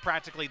 2-on-0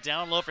 practically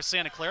down low for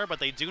Santa Clara, but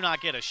they do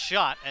not get a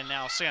shot, and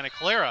now Santa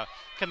Clara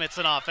commits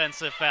an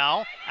offensive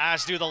foul,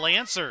 as do the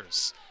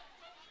Lancers.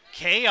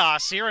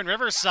 Chaos here in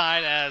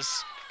Riverside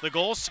as the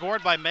goal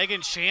scored by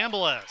Megan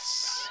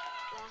Chambliss.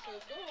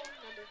 Broncos goal,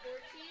 number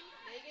 14,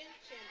 Megan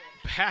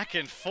Chambliss. Back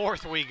and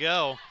forth we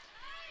go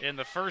in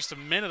the first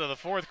minute of the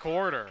fourth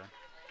quarter.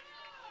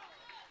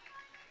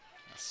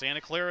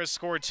 Santa Clara has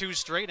scored 2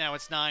 straight. Now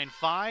it's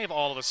 9-5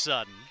 all of a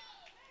sudden.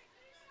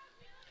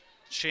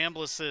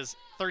 Chambliss's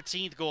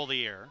 13th goal of the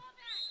year.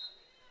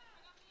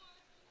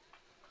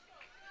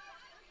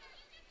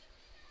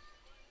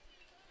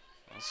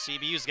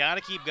 CBU's got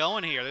to keep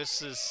going here.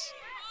 This is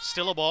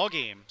still a ball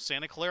game.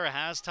 Santa Clara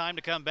has time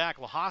to come back.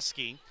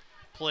 Lahoski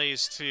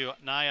plays to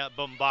Naya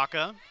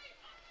Bumbaka.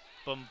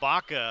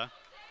 Bumbaka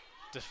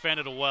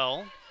defended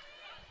well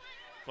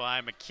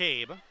by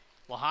McCabe.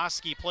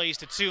 Lahoski plays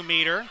to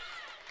 2-meter.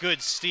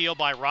 Good steal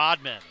by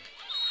Rodman.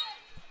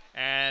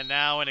 And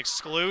now an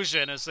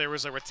exclusion as there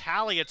was a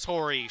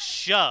retaliatory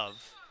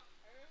shove.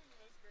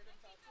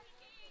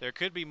 There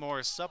could be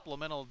more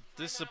supplemental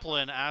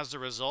discipline as a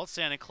result.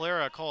 Santa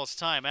Clara calls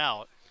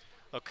timeout.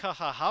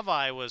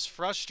 Okahavai was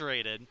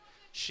frustrated.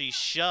 She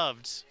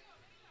shoved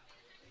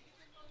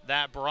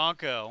that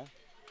Bronco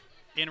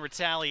in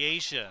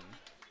retaliation.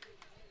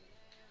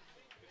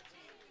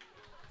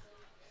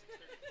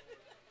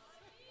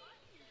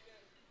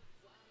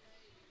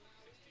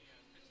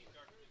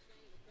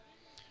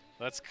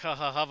 That's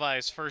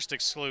Kahahavai's first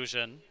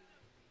exclusion.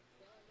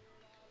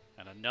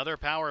 And another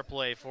power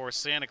play for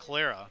Santa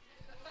Clara.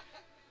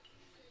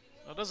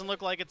 Well, it doesn't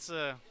look like it's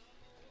a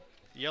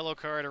yellow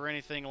card or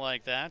anything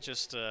like that,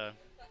 just a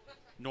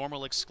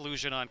normal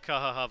exclusion on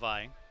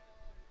Kahahavai.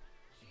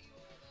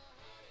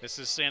 This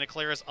is Santa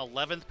Clara's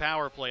 11th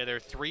power play.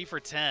 They're 3 for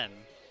 10.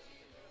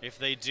 If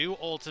they do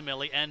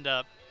ultimately end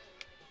up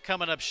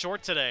coming up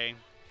short today,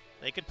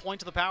 they could point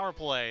to the power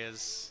play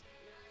as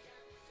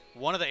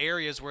one of the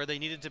areas where they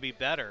needed to be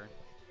better.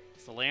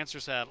 The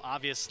Lancers have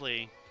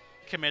obviously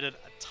committed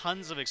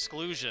tons of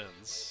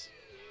exclusions.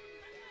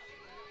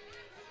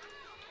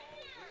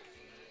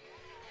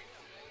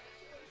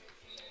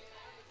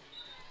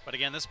 But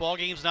again, this ball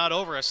game's not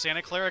over. If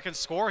Santa Clara can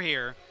score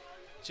here,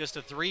 just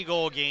a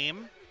 3-goal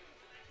game.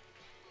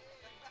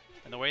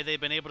 And the way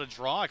they've been able to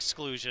draw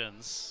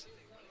exclusions,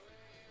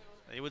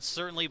 they would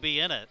certainly be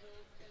in it.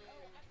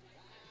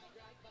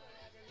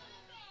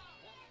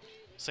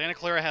 Santa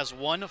Clara has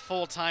 1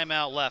 full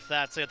timeout left.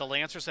 That's it. The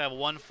Lancers have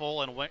 1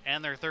 full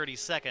and their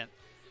 32nd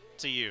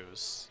to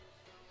use.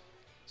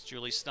 As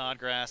Julie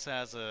Snodgrass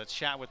has a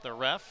chat with the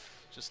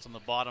ref just on the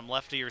bottom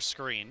left of your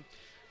screen.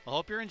 I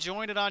hope you're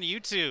enjoying it on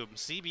YouTube.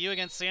 CBU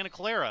against Santa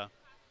Clara.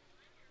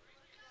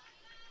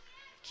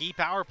 Key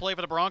power play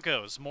for the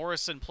Broncos.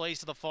 Morrison plays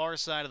to the far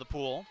side of the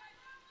pool.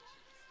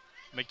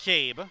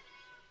 McCabe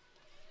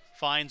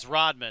finds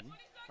Rodman.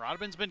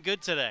 Rodman's been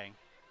good today.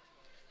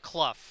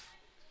 Clough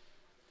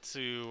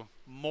to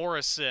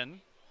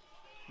Morrison.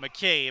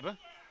 McCabe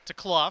to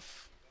Clough.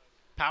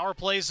 Power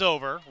play's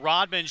over.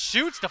 Rodman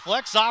shoots,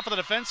 deflects off of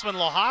the defenseman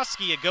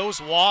Lahoski. It goes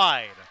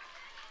wide.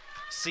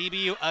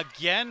 CBU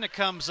again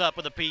comes up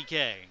with a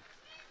PK.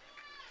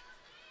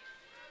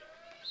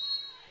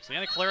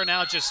 Santa Clara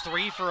now just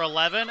 3 for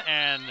 11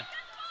 and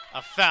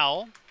a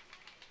foul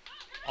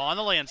on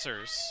the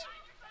Lancers.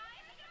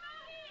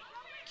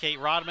 Kate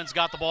Rodman's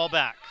got the ball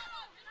back.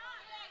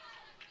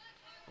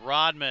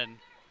 Rodman,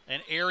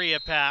 an area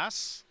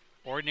pass.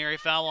 Ordinary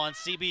foul on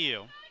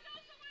CBU.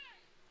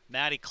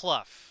 Maddie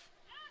Clough.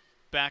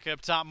 Back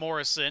up top,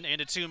 Morrison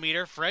into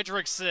 2-meter.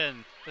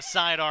 Fredrickson, the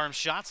sidearm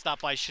shot,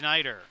 stopped by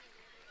Schneider.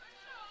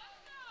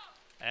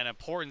 An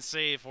important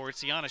save for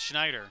Tiana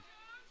Schneider.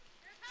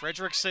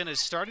 Fredrickson is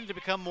starting to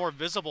become more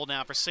visible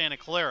now for Santa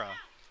Clara.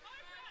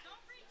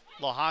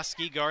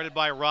 Lahoski guarded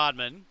by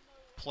Rodman.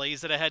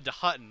 Plays it ahead to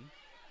Hutton.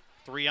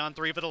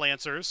 3-on-3 for the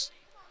Lancers.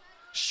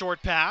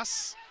 Short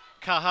pass.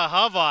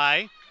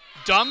 Kahahavai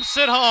dumps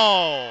it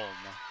home.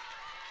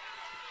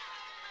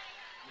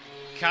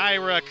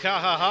 Kyra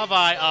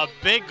Kahahavai, a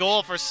big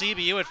goal for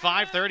CBU at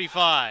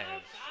 5:35.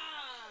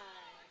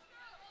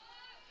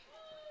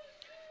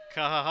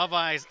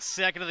 Kahahavai's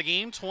second of the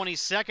game,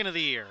 22nd of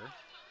the year.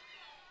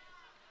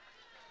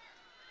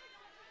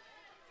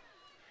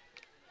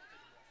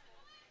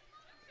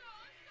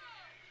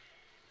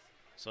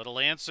 So the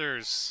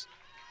Lancers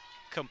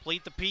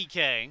complete the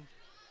PK.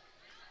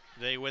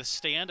 They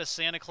withstand a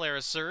Santa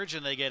Clara surge,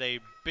 and they get a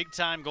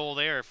big-time goal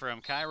there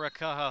from Kyra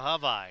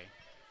Kahahavai.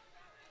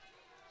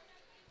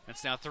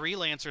 It's now 3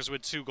 Lancers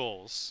with 2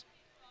 goals.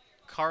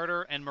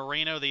 Carter and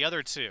Moreno the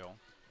other 2.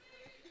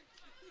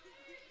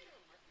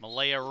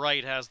 Malaya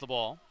Wright has the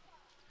ball.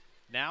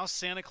 Now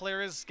Santa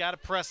Clara's got to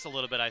press a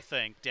little bit, I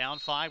think. Down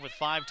 5 with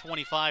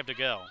 5:25 to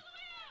go.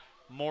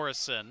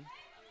 Morrison.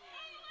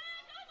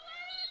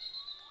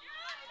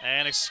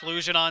 And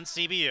exclusion on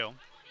CBU.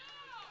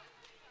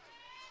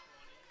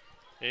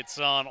 It's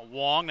on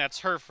Wong. That's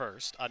her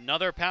first.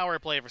 Another power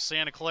play for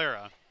Santa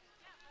Clara.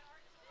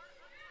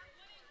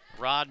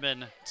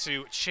 Rodman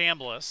to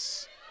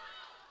Chambliss.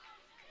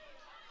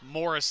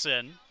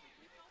 Morrison.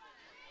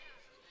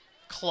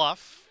 Clough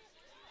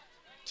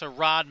to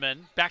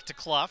Rodman. Back to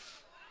Clough.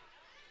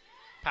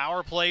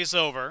 Power plays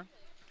over.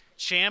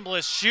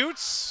 Chambliss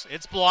shoots.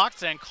 It's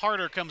blocked, and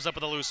Carter comes up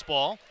with a loose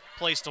ball.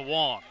 Plays to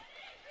Wong.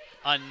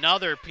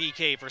 Another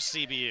PK for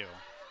CBU.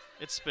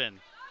 It's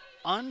been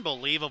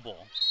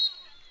unbelievable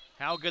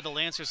how good the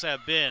Lancers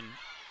have been.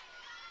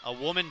 A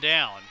woman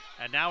down,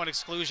 and now an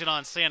exclusion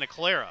on Santa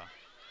Clara.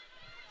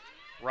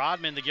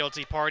 Rodman, the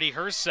guilty party,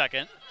 her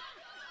second.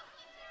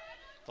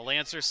 The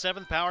Lancers'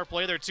 7th power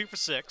play. They're 2 for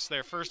 6.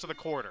 They're first of the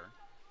quarter.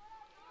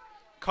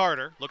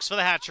 Carter looks for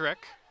the hat trick.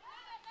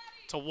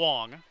 to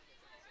Wong.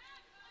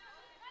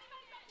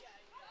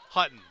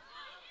 Hutton.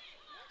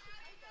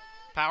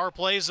 Power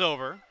plays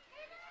over.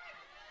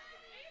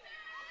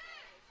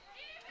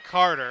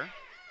 Carter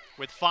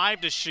with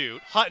 5 to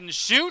shoot. Hutton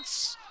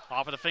shoots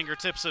off of the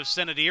fingertips of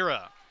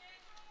Senadira.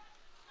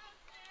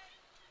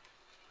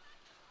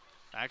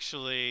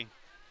 Actually,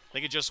 I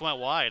think it just went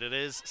wide. It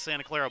is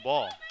Santa Clara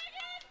ball.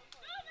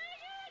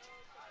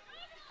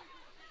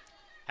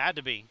 Had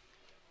to be.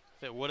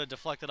 If it would have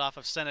deflected off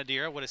of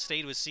Senadira, would have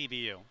stayed with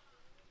CBU.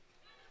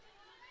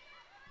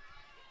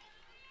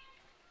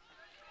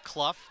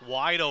 Clough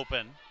wide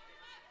open.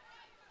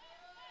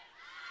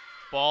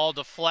 Ball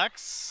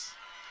deflects.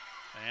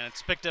 And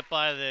it's picked up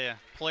by the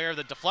player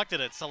that deflected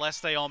it,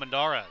 Celeste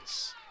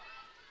Almendarez.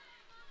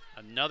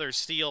 Another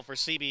steal for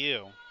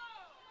CBU.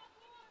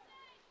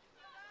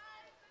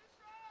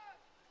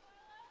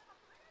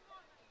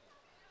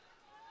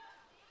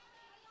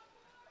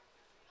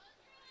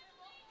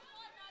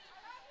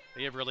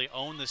 They have really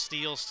owned the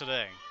steals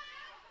today.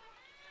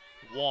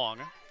 Wong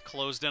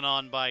closed in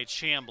on by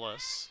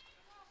Chambliss.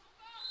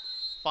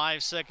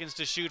 5 seconds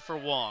to shoot for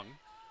Wong.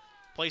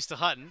 Plays to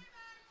Hutton.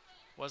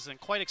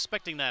 Wasn't quite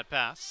expecting that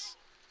pass.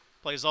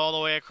 Plays all the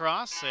way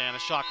across, and a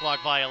shot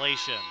clock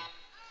violation.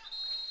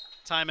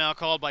 Timeout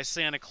called by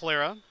Santa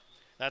Clara.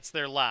 That's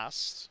their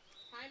last.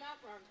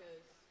 Timeout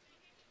Broncos.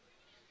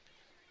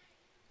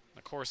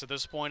 Of course, at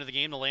this point of the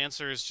game, the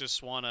Lancers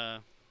just want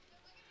to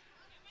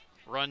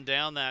run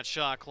down that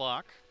shot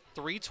clock.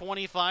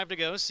 3:25 to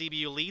go.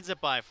 CBU leads it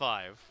by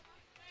 5.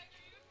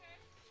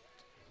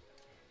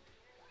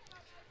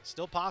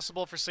 Still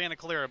possible for Santa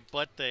Clara,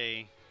 but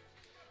they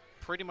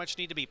pretty much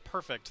need to be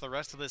perfect the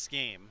rest of this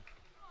game.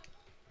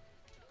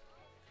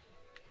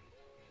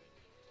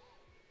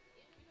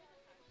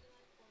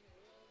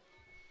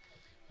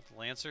 The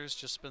Lancers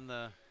just been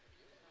the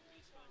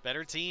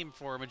better team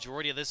for a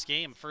majority of this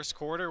game. First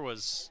quarter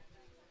was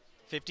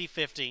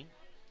 50-50.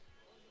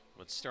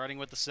 But starting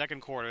with the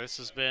second quarter, this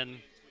has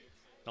been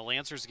the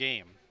Lancers'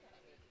 game.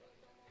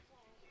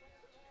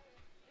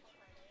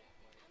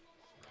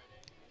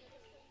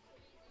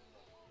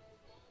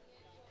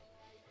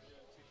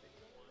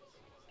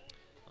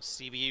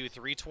 CBU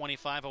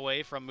 3:25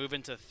 away from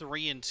moving to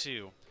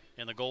 3-2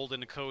 in the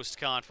Golden Coast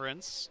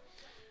Conference.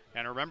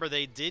 And remember,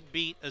 they did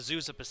beat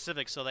Azusa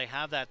Pacific, so they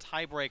have that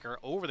tiebreaker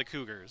over the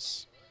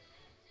Cougars.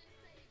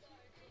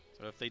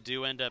 So if they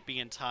do end up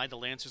being tied, the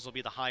Lancers will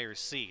be the higher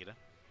seed.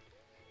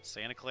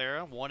 Santa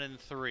Clara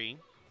 1-3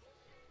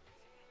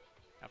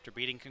 after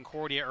beating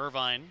Concordia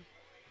Irvine,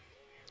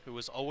 who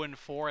was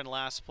 0-4 in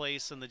last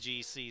place in the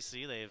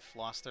GCC. They've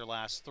lost their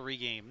last 3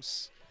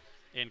 games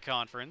in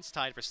conference,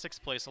 tied for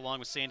 6th place along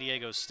with San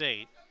Diego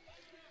State.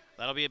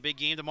 That'll be a big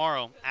game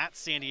tomorrow at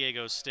San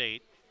Diego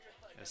State,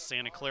 as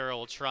Santa Clara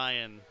will try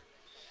and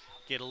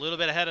get a little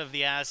bit ahead of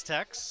the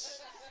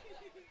Aztecs.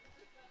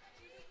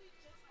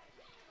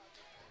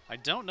 I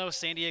don't know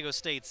San Diego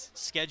State's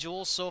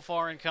schedule so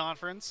far in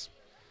conference.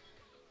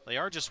 They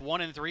are just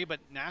 1-3, but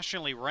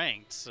nationally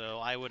ranked, so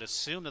I would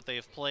assume that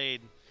they've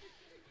played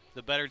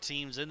the better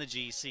teams in the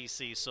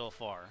GCC so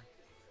far,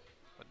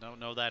 but don't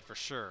know that for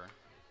sure.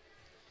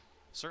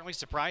 Certainly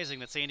surprising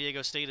that San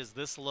Diego State is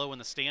this low in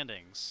the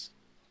standings.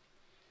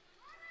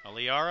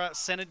 Aliara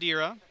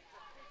Senadira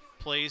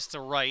plays to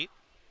right.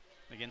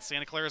 Again,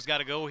 Santa Clara's got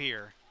to go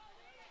here.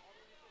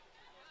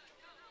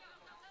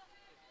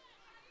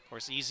 Of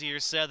course, easier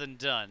said than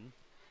done.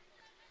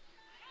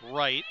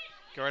 Right,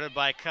 guarded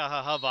by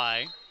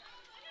Kahahavai.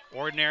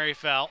 Ordinary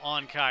foul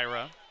on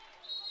Kyra.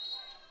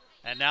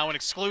 And now an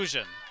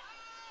exclusion.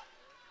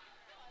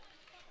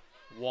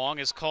 Wong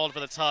is called for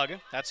the tug.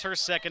 That's her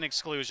second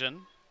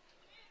exclusion.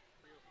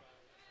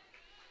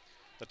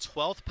 The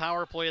 12th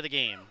power play of the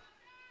game.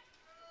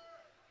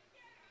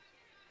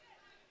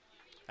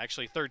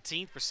 Actually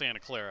 13th for Santa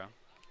Clara.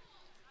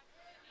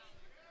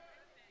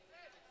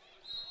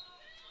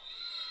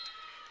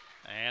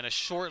 And a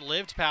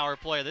short-lived power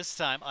play this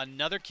time.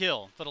 Another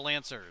kill for the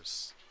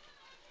Lancers.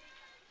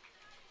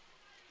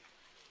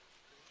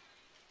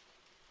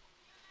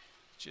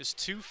 Just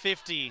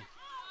 2:50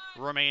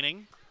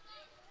 remaining.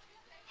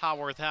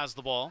 Haworth has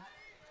the ball.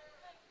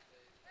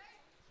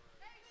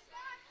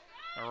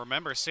 Now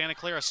remember, Santa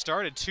Clara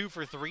started 2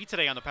 for 3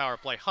 today on the power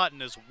play.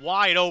 Hutton is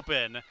wide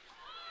open,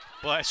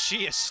 but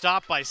she is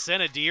stopped by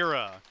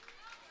Senadira.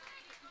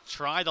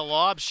 Try the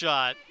lob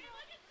shot.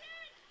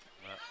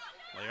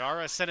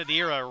 Liara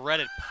Senadira read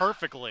it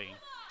perfectly.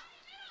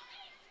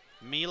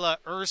 Mila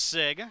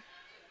Ursig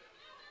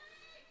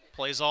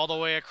plays all the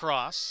way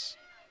across.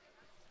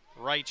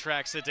 Right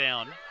tracks it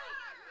down.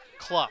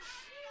 Clough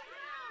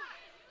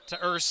to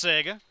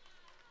Ursig.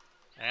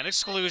 And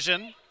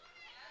exclusion.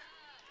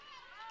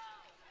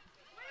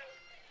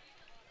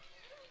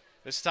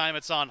 This time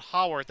it's on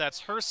Haworth.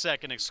 That's her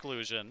second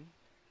exclusion.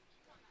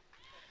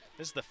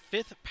 This is the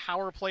 5th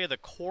power play of the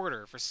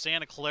quarter for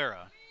Santa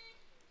Clara.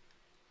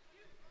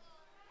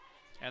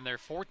 And they're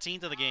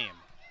 14th of the game.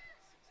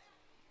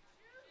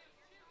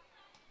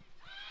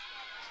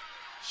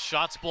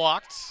 Shots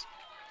blocked.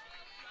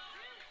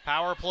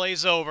 Power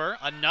play's over.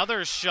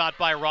 Another shot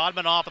by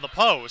Rodman off of the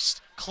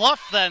post. Clough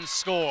then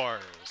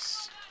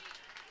scores.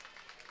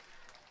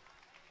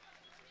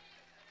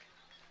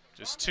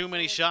 Just too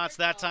many shots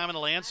that time in the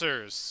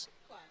Lancers.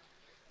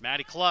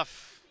 Maddie Clough.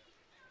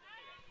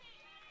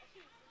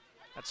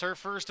 That's her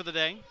first of the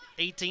day,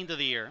 18th of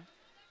the year.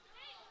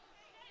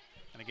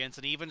 And against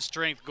an even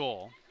strength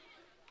goal.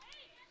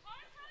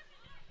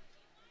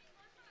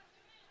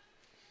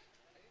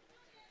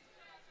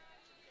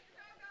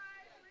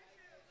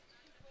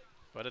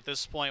 But at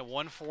this point,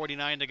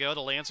 1:49 to go.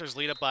 The Lancers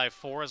lead up by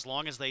 4. As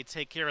long as they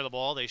take care of the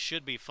ball, they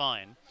should be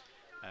fine.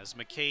 As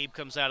McCabe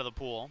comes out of the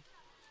pool.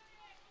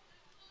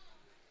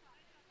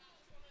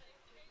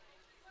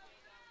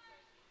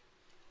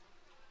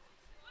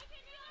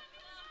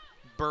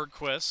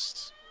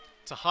 Bergquist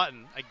to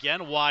Hutton,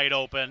 again wide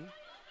open.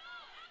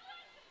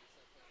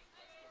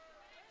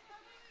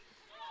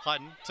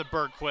 Hutton to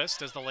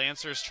Bergquist as the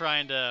Lancers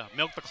trying to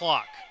milk the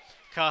clock.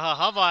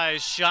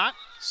 Kahahavai's shot,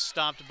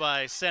 stopped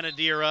by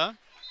Senadira.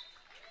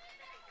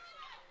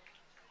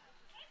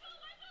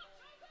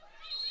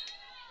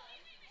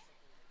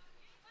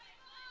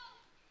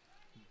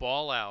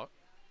 Ball out.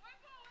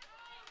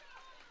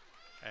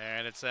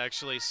 And it's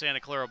actually Santa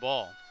Clara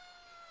ball.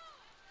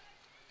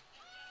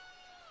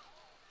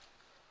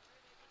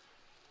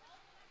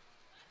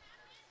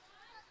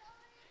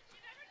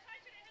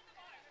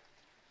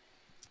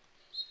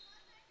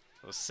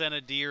 So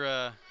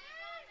Senadira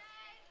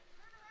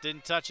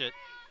didn't touch it.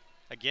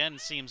 Again,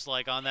 seems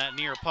like on that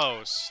near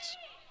post.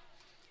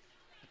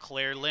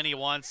 Claire Linney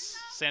wants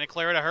Santa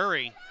Clara to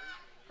hurry.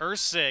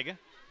 Ursig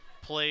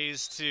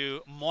plays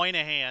to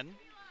Moynihan.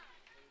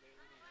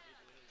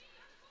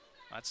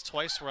 That's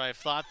twice where I've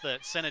thought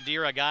that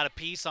Senadira got a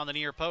piece on the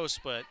near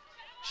post, but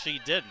she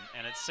didn't,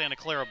 and it's Santa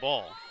Clara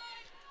ball.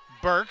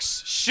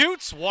 Burks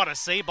shoots. What a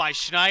save by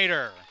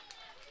Schneider.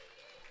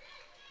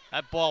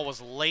 That ball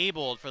was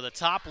labeled for the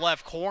top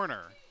left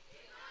corner.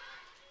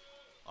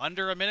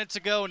 Under a minute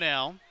to go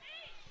now.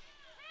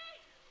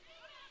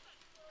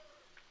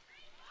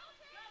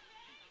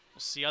 We'll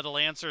see how the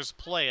Lancers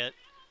play it.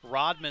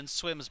 Rodman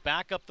swims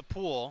back up the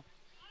pool.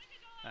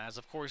 As,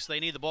 of course, they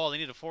need the ball. They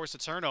need to force a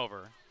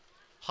turnover.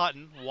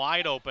 Hutton,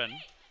 wide open.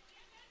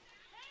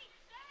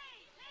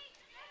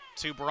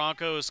 Two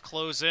Broncos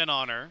close in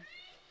on her.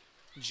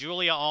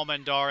 Julia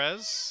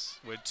Almendarez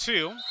with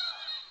 2.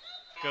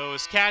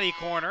 Goes caddy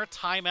corner.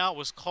 Timeout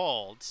was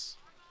called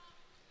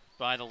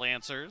by the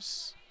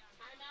Lancers.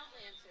 Timeout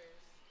Lancers.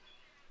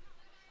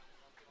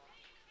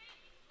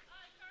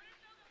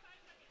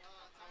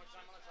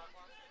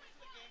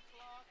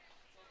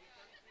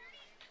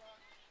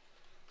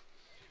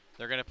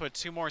 They're going to put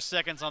 2 more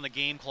seconds on the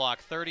game clock.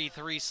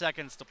 33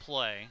 seconds to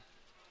play.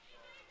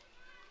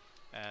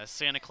 As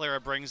Santa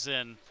Clara brings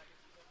in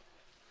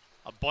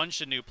a bunch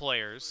of new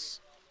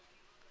players.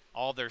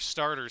 All their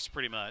starters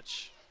pretty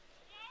much.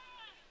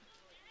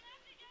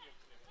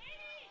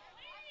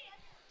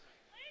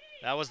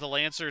 That was the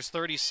Lancers'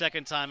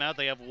 32nd timeout.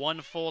 They have 1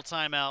 full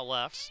timeout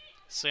left.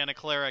 Santa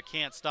Clara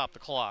can't stop the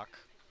clock.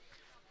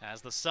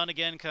 As the sun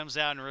again comes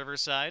out in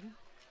Riverside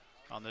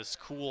on this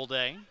cool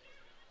day.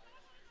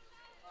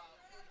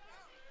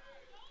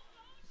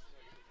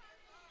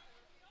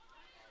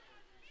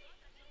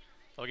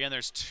 So again,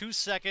 there's 2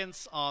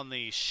 seconds on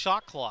the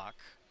shot clock.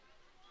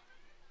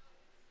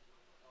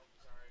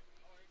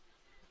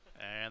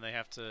 And they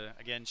have to,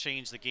 again,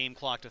 change the game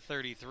clock to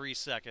 33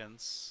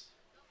 seconds.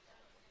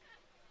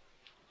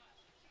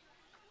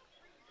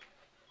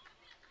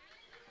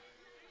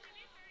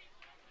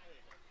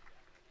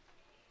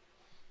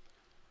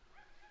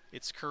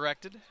 It's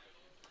corrected.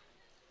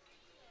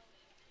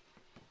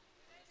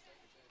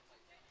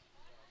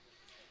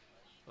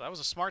 Well, that was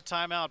a smart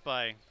timeout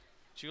by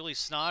Julie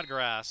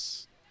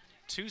Snodgrass.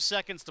 2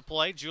 seconds to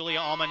play. Julia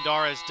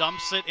Almendarez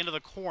dumps it into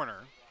the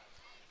corner.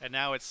 And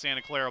now it's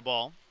Santa Clara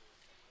ball.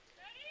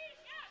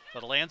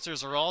 The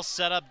Lancers are all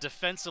set up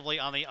defensively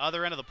on the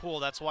other end of the pool.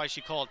 That's why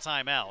she called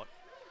timeout.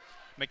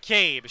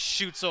 McCabe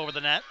shoots over the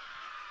net.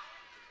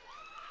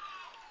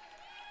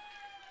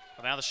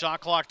 But now the shot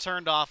clock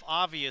turned off.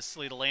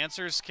 Obviously, the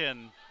Lancers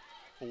can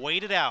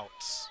wait it out.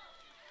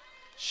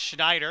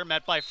 Schneider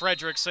met by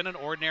Fredrickson, an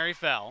ordinary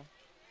foul.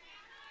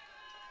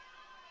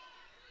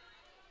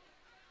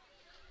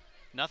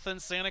 Nothing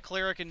Santa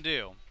Clara can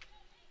do.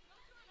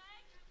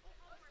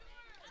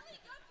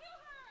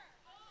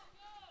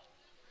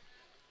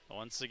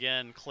 Once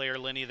again, Claire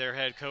Linney, their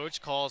head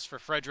coach, calls for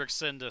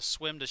Fredrickson to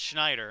swim to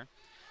Schneider.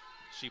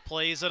 She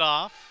plays it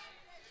off.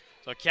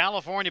 So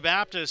California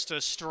Baptist,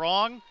 a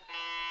strong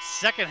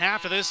second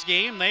half of this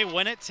game. They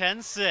win it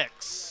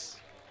 10-6.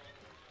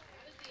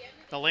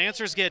 The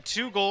Lancers get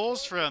 2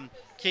 goals from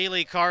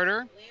Kaylee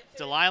Carter,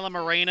 Delilah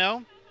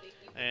Moreno,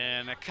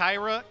 and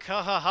Kyra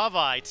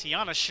Kahahavai.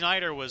 Tiana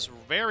Schneider was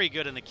very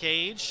good in the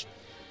cage.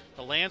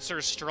 The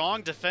Lancers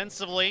strong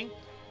defensively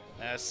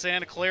as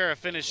Santa Clara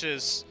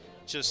finishes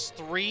just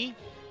 3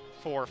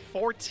 for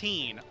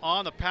 14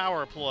 on the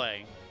power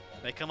play.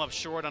 They come up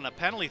short on a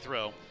penalty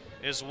throw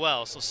as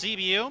well. So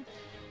CBU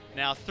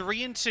now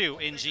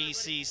 3-2 in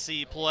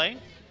GCC play.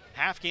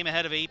 Half game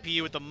ahead of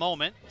APU at the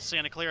moment.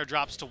 Santa Clara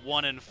drops to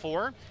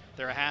 1-4.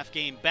 They're a half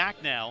game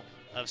back now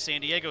of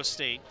San Diego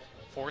State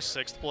for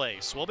 6th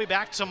place. We'll be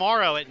back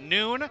tomorrow at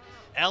noon.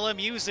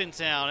 LMU's in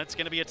town. It's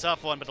going to be a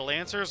tough one, but the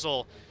Lancers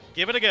will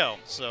give it a go.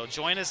 So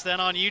join us then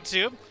on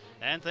YouTube.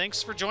 And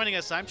thanks for joining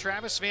us. I'm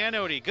Travis Van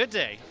Ode. Good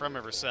day from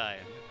Riverside.